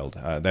spoiled.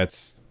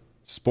 That's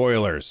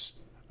spoilers.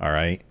 All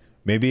right.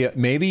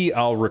 Maybe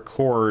I'll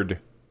record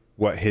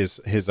what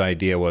his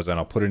idea was, and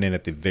I'll put it in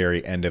at the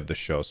very end of the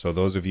show. So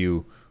those of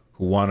you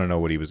who want to know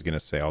what he was going to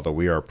say, although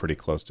we are pretty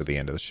close to the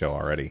end of the show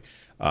already,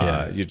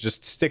 you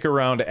just stick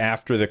around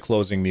after the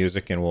closing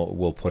music, and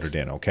we'll put it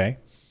in. Okay.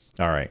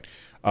 All right.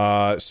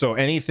 So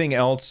anything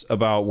else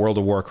about World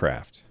of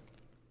Warcraft?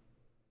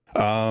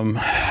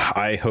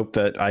 I hope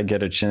that I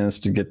get a chance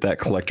to get that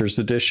collector's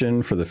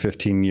edition for the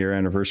 15-year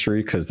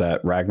anniversary, because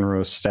that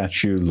Ragnaros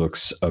statue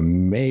looks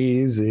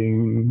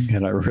amazing,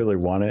 and I really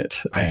want it.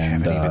 I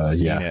haven't even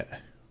seen it.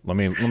 Let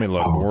me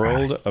look.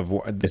 World of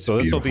War. So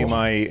this will be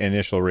my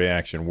initial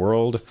reaction.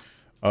 World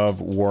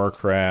of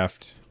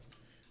Warcraft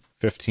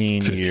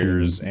 15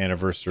 years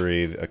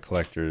anniversary, a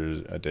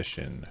collector's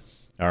edition.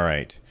 All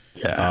right.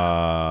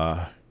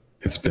 Yeah.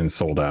 It's been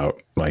sold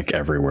out like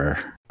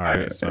everywhere. All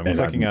right, so I'm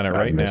clicking on it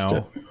right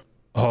now.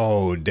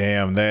 Oh,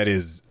 damn, that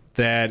is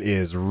That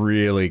is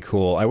really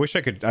cool. I wish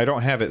I could. I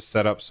don't have it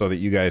set up so that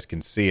you guys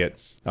can see it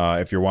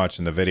if you're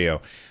watching the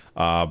video.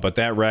 But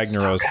that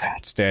Ragnaros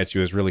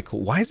statue is really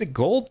cool. Why is it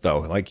gold though?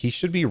 Like he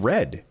should be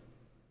red.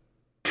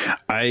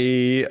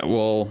 I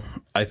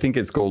think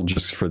it's gold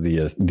just for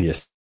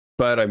the.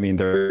 But I mean,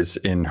 there is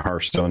in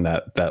Hearthstone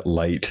that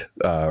light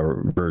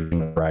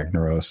version of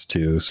Ragnaros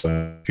too. So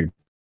I could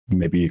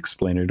maybe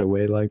explain it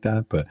away like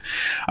that. But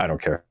I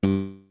don't care.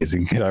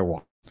 Amazing. I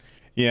want.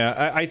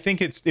 Yeah, I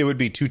think it would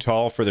be too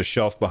tall for the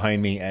shelf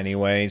behind me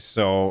anyway.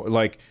 So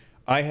like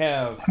I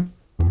have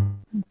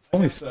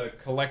a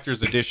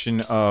collector's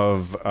edition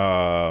of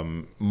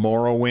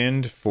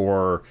Morrowind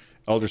for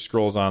Elder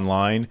Scrolls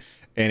Online,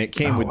 and it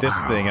came with this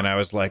thing, and I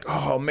was like,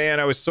 oh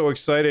man, I was so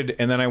excited.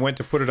 And then I went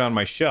to put it on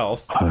my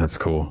shelf. Oh, that's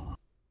cool.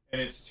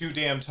 And it's too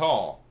damn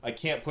tall. I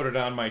can't put it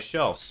on my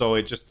shelf, so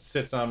it just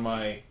sits on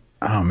my.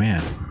 Oh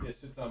man. It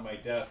sits on my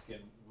desk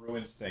and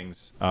ruins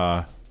things.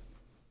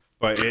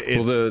 But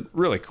it's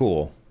really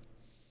cool.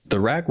 The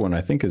rag one,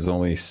 I think, is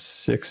only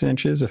 6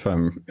 inches. If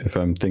I'm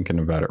thinking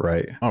about it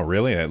right. Oh,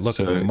 really? It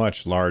looks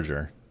much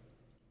larger.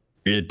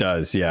 It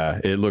does, yeah.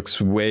 It looks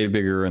way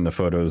bigger in the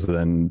photos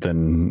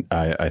than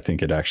I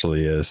think it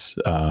actually is.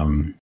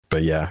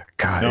 But yeah,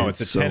 God, no,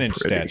 it's a 10-inch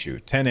statue.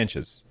 10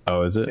 inches.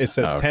 Oh, is it? It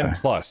says 10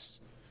 plus.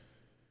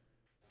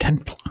 10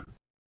 plus.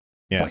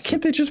 Yeah. Why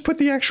can't they just put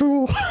the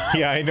actual?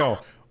 Yeah, I know.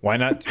 Why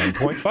not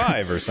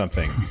 10.5 or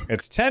something?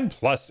 It's 10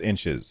 plus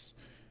inches.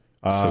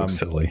 So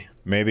silly.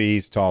 Maybe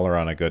he's taller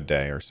on a good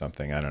day or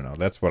something. I don't know.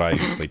 That's what I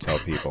usually tell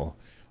people.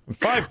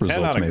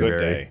 5'10" on a good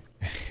day.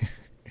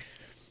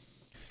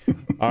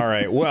 All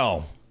right.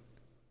 Well,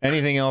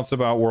 anything else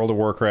about World of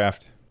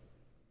Warcraft?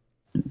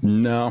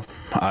 No,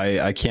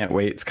 I can't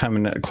wait. It's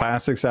coming.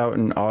 Classics out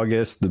in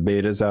August. The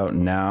beta's out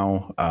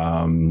now.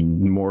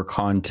 More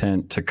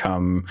content to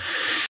come.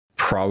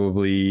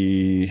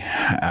 Probably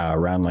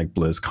around like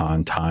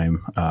BlizzCon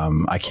time.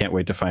 I can't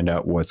wait to find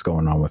out what's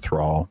going on with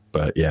Thrall.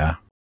 But yeah.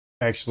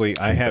 Actually,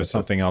 I have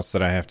something else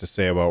that I have to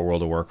say about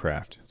World of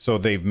Warcraft. So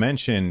they've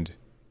mentioned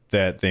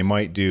that they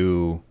might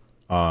do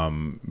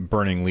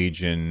Burning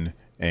Legion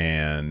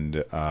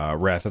and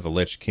Wrath of the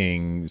Lich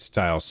King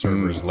style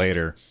servers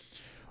later.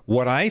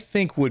 What I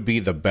think would be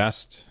the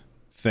best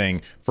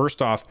thing,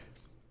 first off,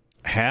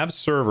 have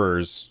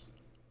servers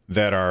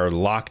that are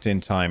locked in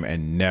time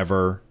and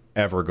never,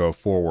 ever go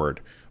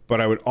forward.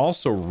 But I would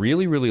also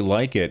really, really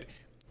like it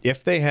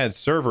if they had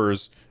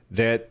servers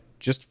that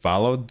just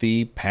followed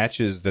the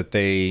patches that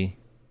they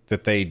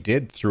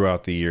did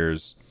throughout the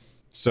years.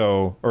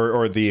 So,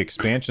 or the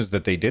expansions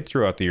that they did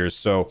throughout the years.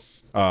 So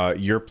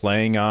you're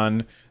playing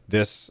on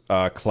this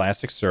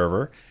classic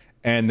server,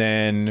 and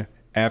then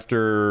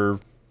after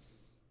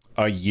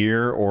a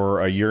year or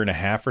a year and a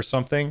half or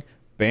something,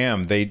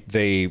 bam,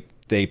 they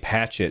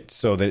patch it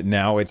so that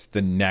now it's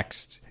the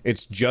next.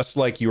 It's just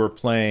like you were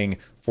playing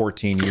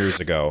 14 years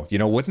ago. You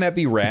know, wouldn't that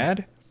be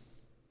rad?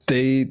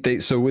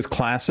 So with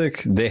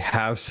Classic, they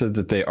have said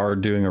that they are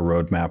doing a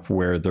roadmap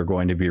where they're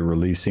going to be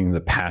releasing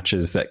the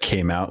patches that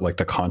came out, like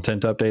the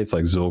content updates,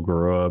 like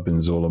Zul'Gurub and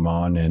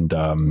Zul'Aman and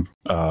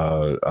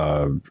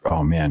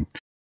oh man,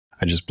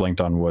 I just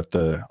blanked on what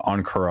the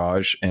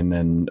Encourage and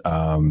then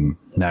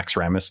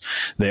Naxxramas.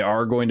 They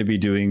are going to be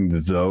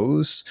doing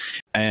those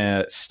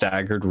at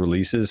staggered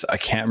releases. I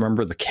can't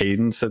remember the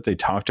cadence that they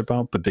talked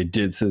about, but they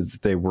did say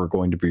that they were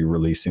going to be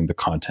releasing the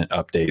content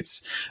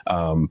updates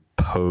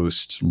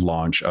post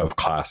launch of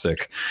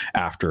Classic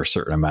after a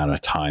certain amount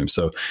of time.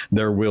 So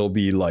there will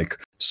be like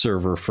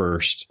server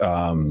first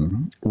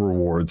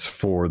rewards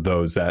for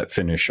those that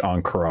finish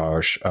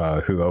Encourage,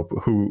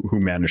 who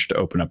managed to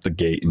open up the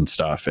gate and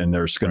stuff. And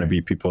there's going to be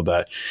people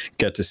that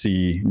get to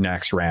see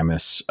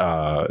Naxxramas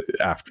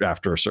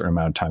after a certain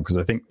amount of time, because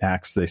I think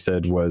Nax, they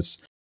said,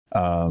 was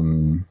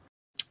the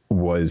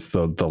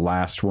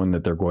last one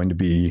that they're going to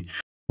be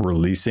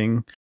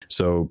releasing.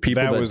 So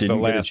people that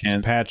didn't get a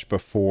chance, patch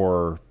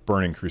before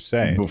Burning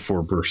Crusade,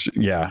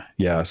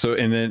 yeah. So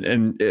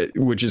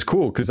which is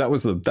cool, because that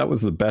was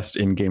the best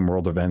in-game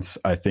world events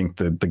I think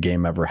the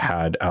game ever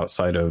had,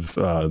 outside of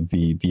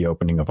the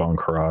opening of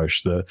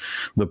Encourage. The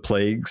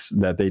plagues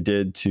that they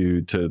did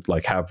to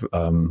like have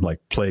like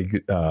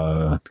plague,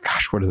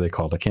 what are they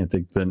called? I can't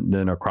think. The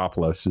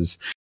necropolises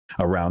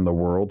around the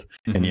world,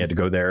 and you had to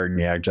go there and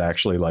you had to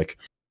actually like,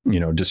 you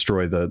know,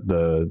 destroy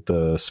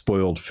the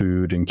spoiled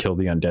food and kill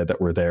the undead that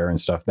were there and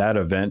stuff. That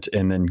event,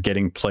 and then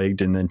getting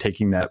plagued and then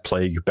taking that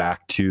plague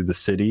back to the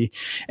city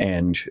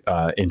and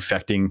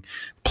infecting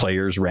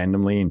players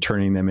randomly and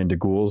turning them into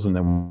ghouls, and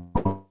then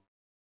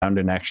around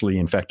and actually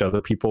infect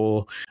other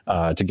people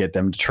to get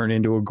them to turn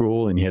into a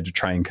ghoul, and you had to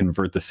try and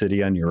convert the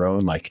city on your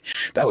own. Like,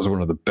 that was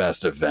one of the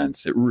best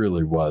events. It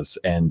really was,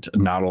 and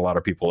not a lot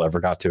of people ever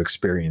got to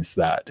experience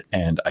that.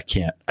 And I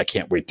can't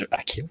wait to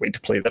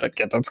play that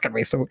again. That's gonna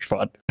be so much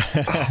fun.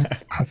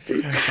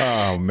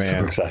 Oh man,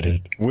 so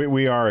excited.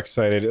 We are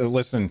excited.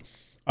 Listen,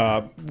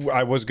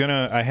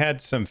 I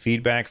had some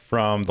feedback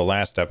from the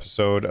last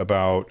episode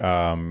about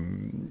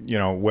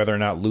whether or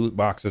not loot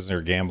boxes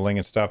are gambling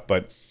and stuff,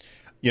 but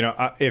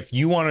if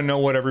you want to know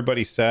what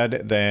everybody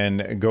said,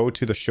 then go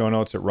to the show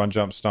notes at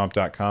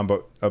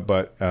runjumpstomp.com.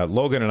 But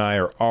Logan and I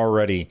are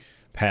already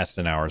past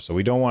an hour, so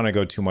we don't want to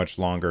go too much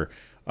longer.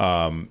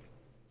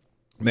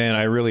 Man,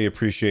 I really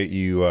appreciate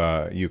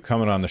you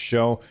coming on the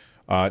show.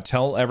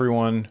 Tell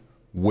everyone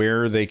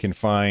where they can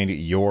find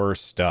your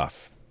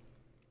stuff.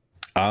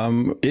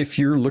 If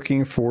you're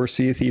looking for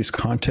Sea of Thieves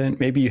content,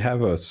 maybe you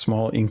have a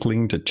small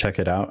inkling to check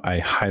it out, I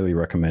highly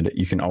recommend it.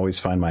 You can always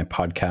find my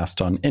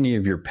podcast on any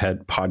of your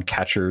pet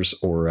podcatchers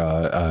or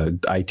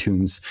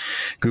iTunes,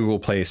 Google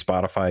Play,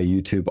 Spotify,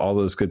 YouTube, all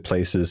those good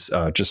places.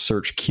 Just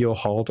search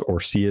Keelhauled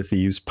or Sea of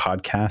Thieves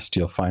podcast.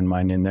 You'll find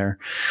mine in there.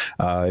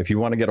 If you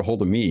want to get a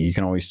hold of me, you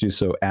can always do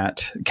so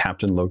at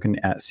Captain Logan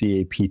at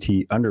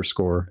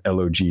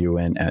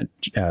CAPT_LOGUN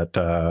at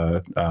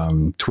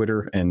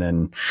Twitter. And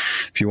then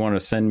if you want to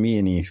send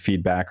me any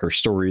feedback or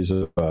stories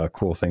of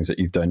cool things that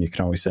you've done, you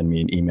can always send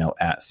me an email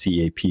at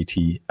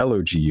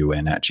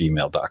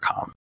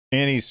captlogun@gmail.com.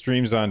 And he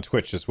streams on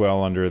Twitch as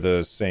well under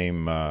the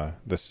same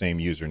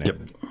username.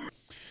 Yep.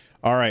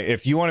 All right.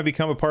 If you want to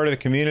become a part of the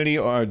community,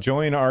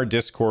 join our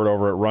Discord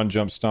over at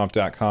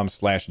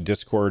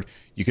runjumpstomp.com/Discord.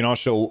 You can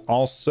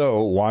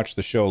also watch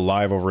the show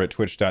live over at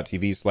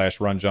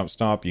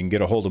twitch.tv/runjumpstomp. You can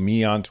get a hold of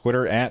me on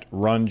Twitter at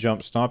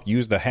runjumpstomp.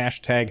 Use the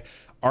hashtag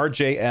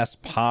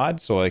RJSPod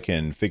so I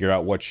can figure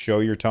out what show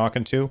you're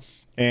talking to.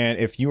 And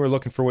if you are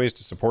looking for ways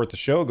to support the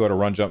show, go to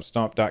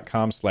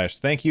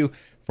runjumpstomp.com/thank you.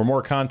 For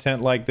more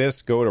content like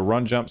this, go to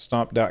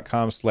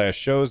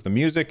runjumpstomp.com/shows. The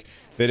music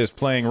that is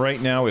playing right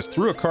now is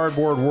Through a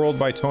Cardboard World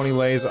by Tony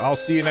Lays. I'll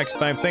see you next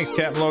time. Thanks,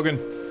 Captain Logan.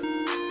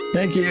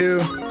 Thank you.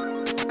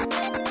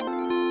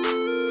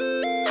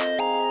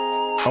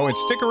 Oh, and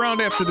stick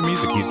around after the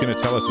music. He's going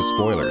to tell us his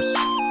spoilers.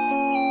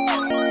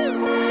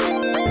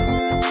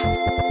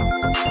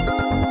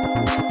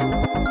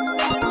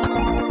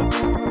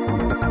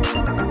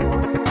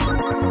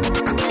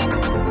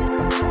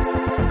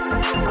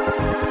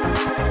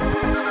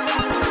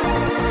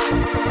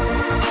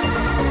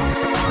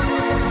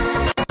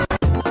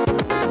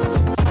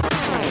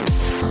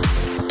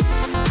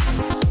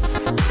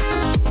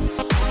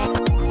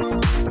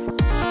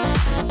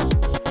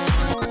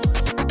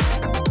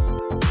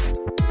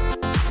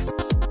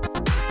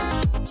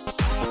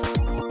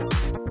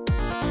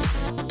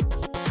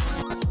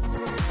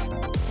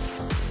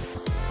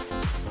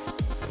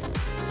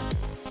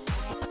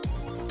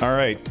 All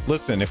right,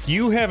 listen, if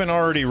you haven't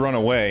already run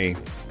away,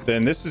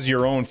 then this is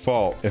your own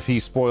fault if he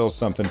spoils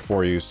something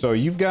for you. So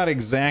you've got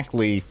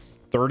exactly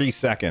 30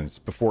 seconds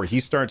before he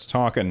starts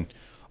talking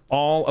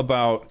all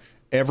about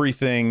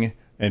everything,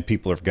 and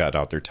people have got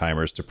out their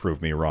timers to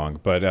prove me wrong,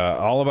 but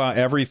all about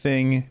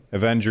everything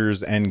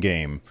Avengers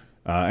Endgame.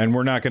 And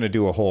we're not going to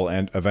do a whole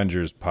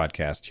Avengers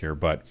podcast here,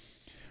 but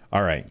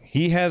all right.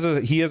 He has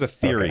a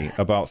theory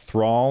about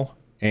Thrall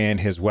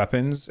and his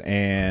weapons,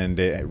 and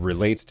it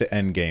relates to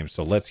Endgame.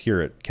 So let's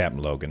hear it,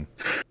 Captain Logan.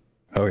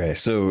 Okay,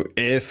 so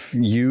if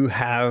you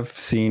have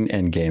seen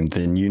Endgame,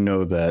 then you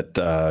know that,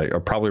 or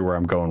probably where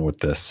I'm going with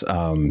this.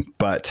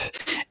 But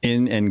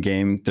in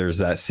Endgame, there's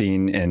that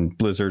scene, and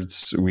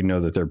Blizzard's, we know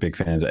that they're big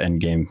fans of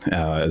Endgame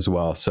as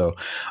well. So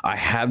I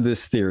have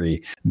this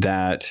theory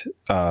that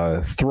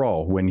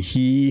Thrall, when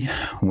he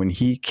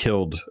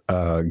killed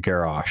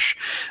Garrosh,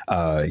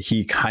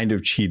 he kind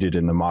of cheated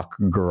in the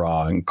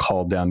Mak'gora and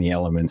called down the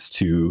elements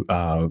to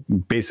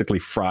basically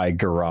fry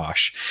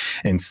Garrosh.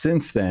 And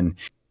since then,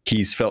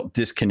 he's felt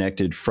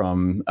disconnected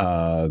from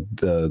the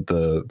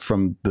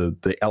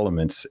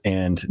elements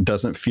and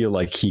doesn't feel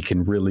like he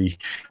can really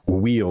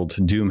wield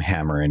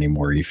Doomhammer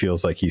anymore. He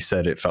feels like, he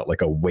said, it felt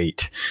like a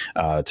weight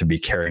to be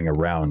carrying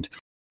around.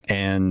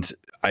 And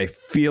I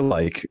feel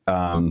like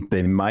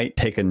they might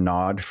take a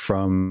nod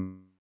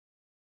from...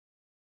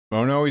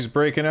 Oh no, he's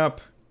breaking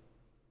up.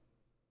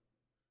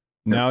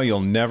 Now you'll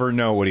never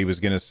know what he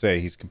was going to say.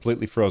 He's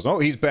completely frozen. Oh,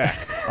 he's back.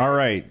 All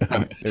right.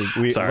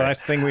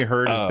 Last thing we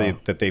heard is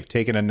that they've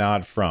taken a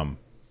nod from.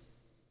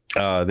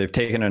 They've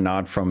taken a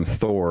nod from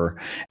Thor,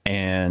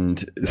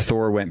 and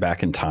Thor went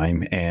back in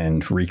time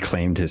and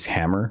reclaimed his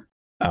hammer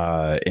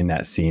in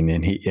that scene.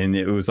 And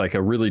it was like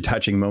a really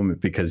touching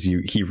moment because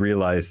he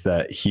realized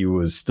that he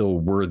was still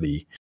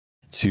worthy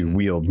to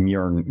wield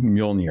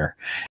Mjolnir.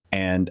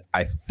 And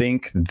I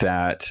think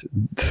that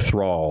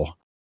Thrall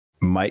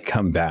might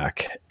come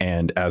back,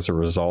 and as a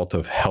result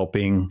of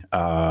helping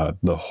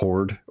the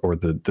Horde, or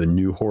the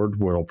new Horde,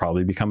 what will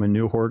probably become a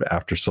new Horde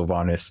after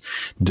Sylvanas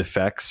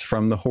defects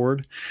from the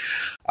Horde,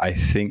 I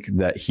think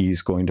that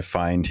he's going to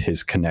find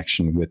his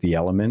connection with the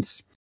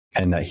elements,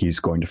 and that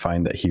he's going to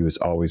find that he was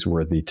always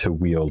worthy to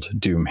wield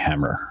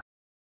Doomhammer,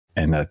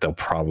 and that they'll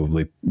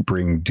probably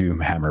bring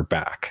Doomhammer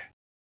back,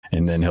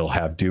 and then he'll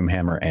have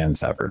Doomhammer and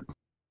Severed.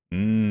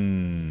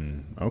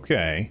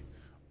 Okay.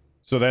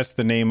 So that's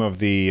the name of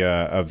the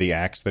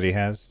axe that he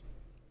has?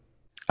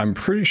 I'm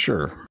pretty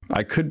sure.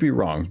 I could be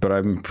wrong, but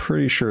I'm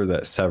pretty sure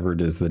that Severed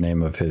is the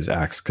name of his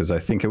axe, because I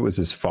think it was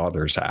his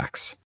father's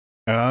axe.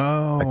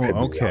 Oh,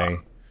 okay.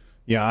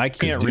 Yeah, I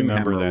can't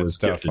remember that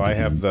stuff. I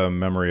have the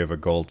memory of a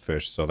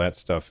goldfish, so that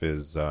stuff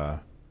is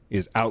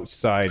is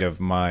outside of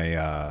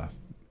my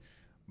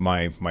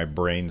my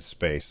brain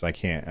space. I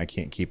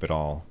can't keep it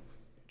all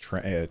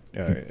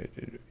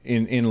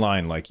in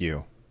line like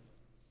you.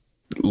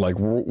 Like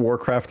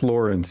Warcraft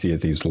lore and Sea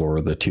of Thieves lore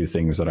are the two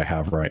things that I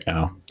have right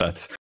now.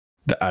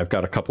 I've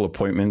got a couple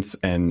appointments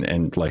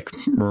and like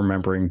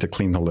remembering to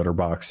clean the litter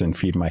box and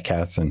feed my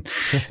cats, and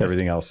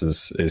everything else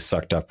is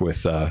sucked up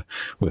with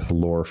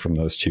lore from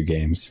those two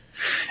games.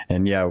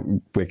 And yeah,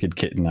 Wicked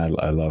Kitten, I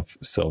love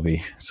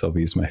Sylvie.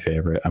 Sylvie's my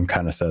favorite. I'm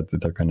kind of sad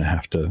that they're going to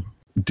have to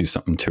do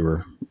something to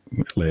her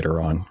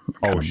later on.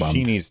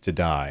 She needs to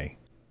die.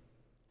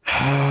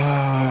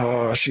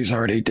 Oh, she's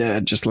already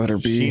dead. Just let her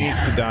be. She needs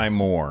to die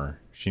more.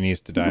 She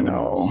needs to die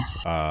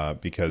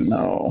because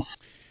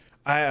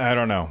I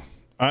don't know.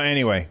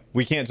 Anyway,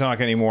 we can't talk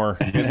anymore.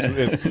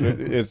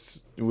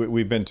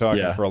 We've been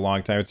talking for a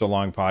long time. It's a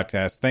long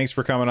podcast. Thanks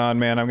for coming on,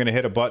 man. I'm going to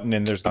hit a button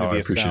and there's going to be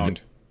a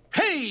sound.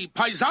 Hey,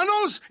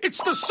 paisanos,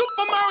 it's the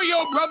Super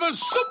Mario Brothers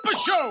Super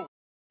Show.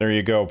 There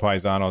you go,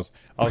 paisanos.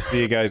 I'll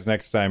see you guys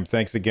next time.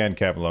 Thanks again,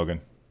 Captain Logan.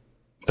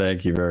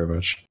 Thank you very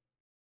much.